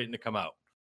that was waiting to come out.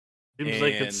 Seems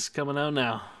like it's coming out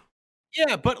now.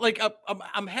 Yeah, but like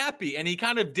I'm happy, and he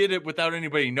kind of did it without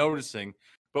anybody noticing.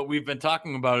 But we've been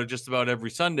talking about it just about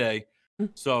every Sunday,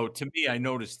 so to me, I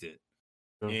noticed it,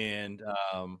 and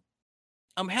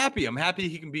I'm happy. I'm happy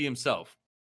he can be himself.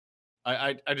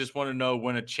 I just want to know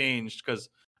when it changed because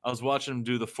I was watching him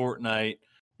do the Fortnite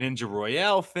Ninja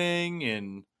Royale thing,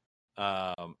 and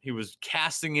he was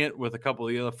casting it with a couple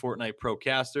of the other Fortnite pro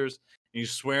casters. And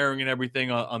he's swearing and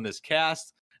everything on this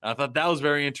cast. I thought that was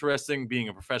very interesting, being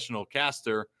a professional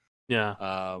caster.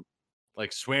 Yeah.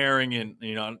 Like swearing and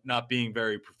not being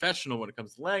very professional when it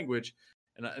comes to language,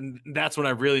 and that's when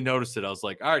I really noticed it. I was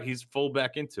like, all right, he's full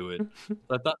back into it.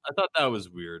 I thought that was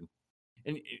weird.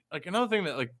 And like another thing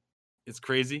that like it's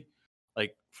crazy,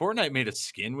 like Fortnite made a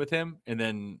skin with him, and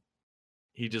then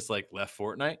he just like left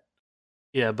Fortnite.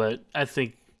 Yeah, but I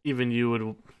think even you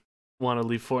would want to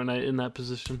leave Fortnite in that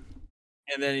position.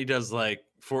 And then he does like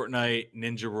Fortnite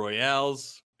Ninja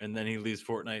Royales, and then he leaves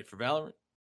Fortnite for Valorant.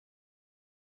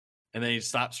 And then he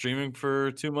stopped streaming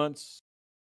for 2 months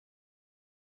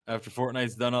after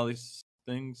Fortnite's done all these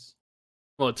things.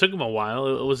 Well, it took him a while.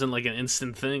 It wasn't like an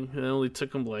instant thing. It only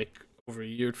took him like over a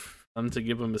year for them to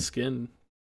give him a skin.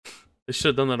 They should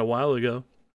have done that a while ago.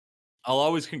 I'll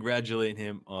always congratulate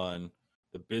him on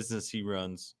the business he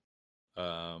runs.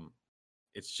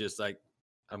 It's just like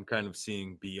I'm kind of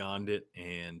seeing beyond it,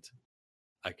 and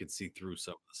I can see through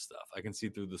some of the stuff. I can see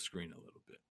through the screen a little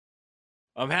bit.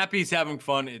 I'm happy he's having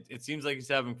fun. It seems like he's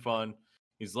having fun.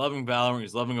 He's loving Valorant.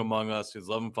 He's loving Among Us. He's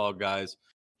loving Fall Guys.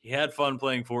 He had fun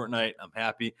playing Fortnite. I'm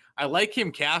happy. I like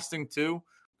him casting too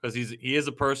because he is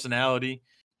a personality.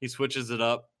 He switches it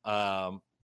up. The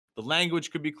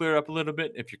language could be cleared up a little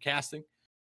bit if you're casting.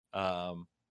 But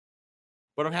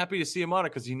I'm happy to see him on it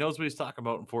because he knows what he's talking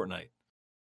about in Fortnite.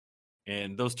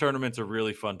 And those tournaments are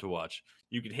really fun to watch.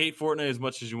 You can hate Fortnite as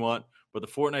much as you want, but the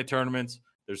Fortnite tournaments,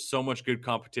 there's so much good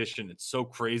competition. It's so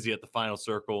crazy at the final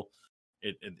circle.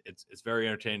 It's very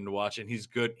entertaining to watch, and he's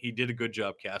good. He did a good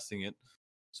job casting it.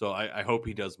 So I hope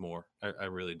he does more. I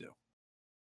really do.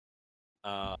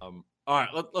 All right,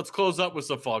 let's close up with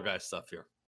some Fall Guys stuff here.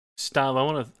 Stop!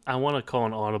 I wanna call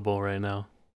an audible right now.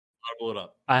 Audible it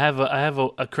up. I have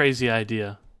a crazy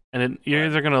idea, and you're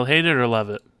either gonna hate it or love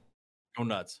it. Go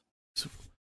nuts. So,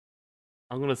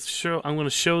 I'm gonna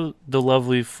show the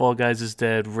lovely Fall Guys is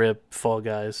dead. Rip Fall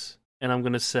Guys, and I'm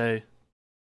gonna say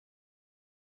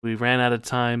we ran out of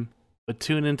time. But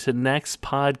tune into next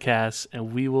podcast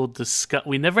and we will discuss.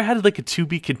 We never had like a to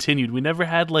be continued. We never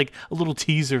had like a little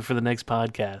teaser for the next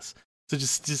podcast. So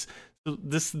just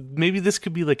this, maybe this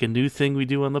could be like a new thing we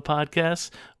do on the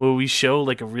podcast where we show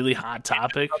like a really hot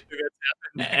topic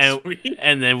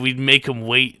and then we'd make them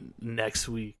wait next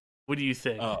week. What do you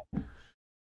think?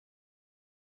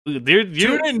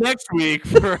 Tune in next week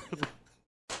for.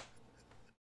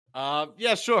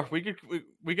 Yeah, sure. We could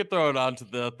throw it onto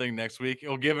the thing next week.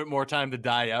 It'll give it more time to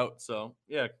die out. So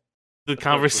yeah, the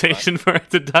conversation for it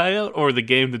to die out, or the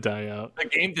game to die out. The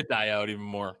game to die out even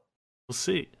more. We'll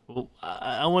see. Well,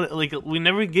 I want like we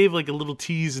never gave like a little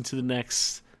tease into the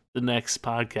next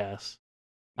podcast.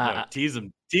 No, tease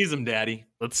them, Daddy.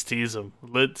 Let's tease them.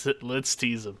 Let's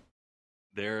tease them.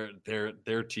 They're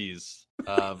tease.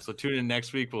 So tune in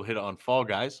next week. We'll hit on Fall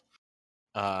Guys.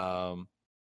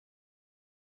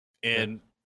 And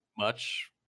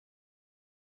much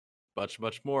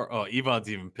more. Oh, Yvonne's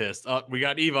even pissed. Oh, we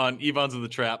got Yvonne. Yvonne's in the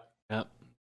trap. Yep.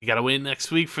 You gotta wait next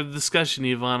week for the discussion,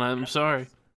 Yvonne. I'm sorry.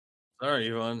 Sorry,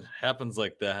 Yvonne. Happens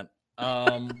like that.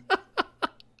 All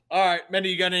right,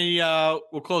 Mendy, you got any?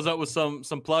 We'll close out with some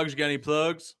plugs. You got any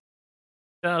plugs?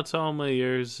 Shout out to all my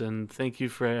ears, and thank you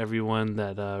for everyone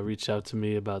that reached out to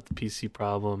me about the PC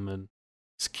problem, and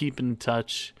just keep in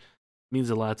touch. Means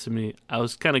a lot to me. I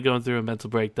was kind of going through a mental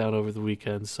breakdown over the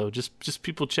weekend, so just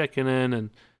people checking in, and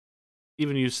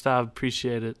even you, Stav,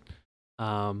 appreciate it.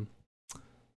 It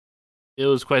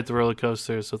was quite the roller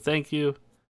coaster, so thank you.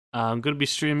 I'm going to be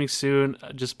streaming soon.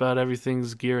 Just about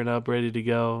everything's gearing up, ready to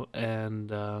go, and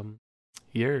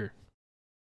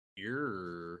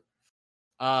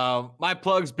my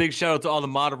plugs, big shout out to all the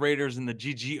moderators in the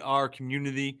GGR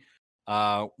community,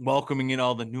 welcoming in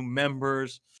all the new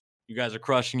members. You guys are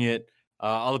crushing it.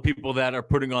 All the people that are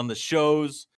putting on the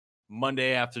shows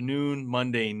Monday afternoon,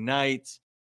 Monday nights,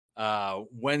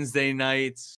 Wednesday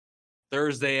nights,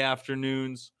 Thursday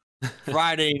afternoons,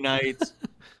 Friday nights.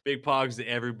 Big pogs to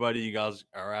everybody. You guys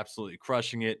are absolutely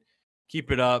crushing it.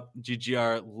 Keep it up.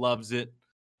 GGR loves it.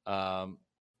 And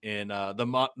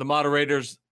the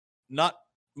moderators, not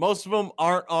most of them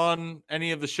aren't on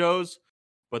any of the shows,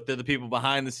 but they're the people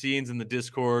behind the scenes in the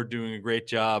Discord doing a great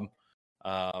job.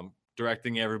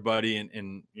 Directing everybody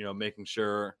and making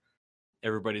sure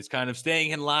everybody's kind of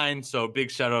staying in line. So big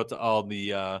shout out to all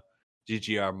the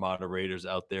GGR moderators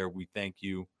out there. We thank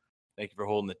you. Thank you for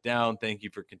holding it down. Thank you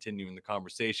for continuing the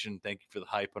conversation. Thank you for the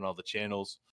hype on all the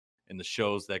channels and the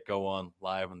shows that go on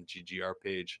live on the GGR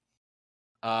page.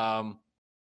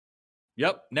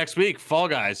 Yep. Next week, Fall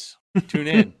Guys. Tune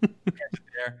in.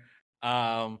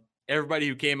 Everybody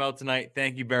who came out tonight,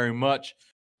 thank you very much.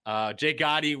 Jay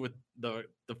Gotti with the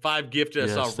 5 gifted.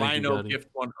 Yes, I saw Rhino gift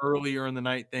one earlier in the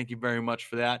night. Thank you very much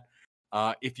for that.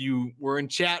 If you were in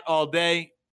chat all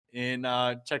day and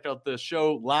checked out the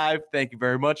show live, thank you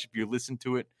very much. If you listened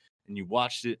to it and you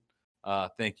watched it,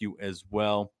 thank you as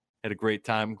well. Had a great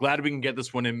time. Glad we can get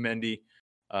this one in, Mendy.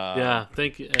 Yeah,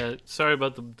 thank you. Sorry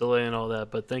about the delay and all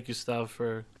that, but thank you, Stav,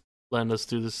 for letting us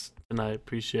do this tonight.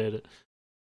 Appreciate it.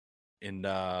 And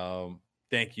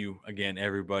thank you again,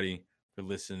 everybody, for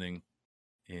listening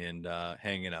and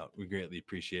hanging out. We greatly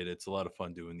appreciate it. It's a lot of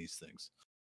fun doing these things.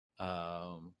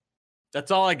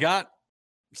 That's all I got.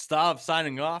 Stav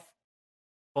signing off.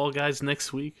 Fall Guys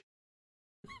next week.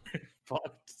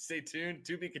 Stay tuned.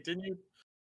 To be continued.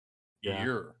 Yeah.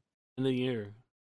 In a year.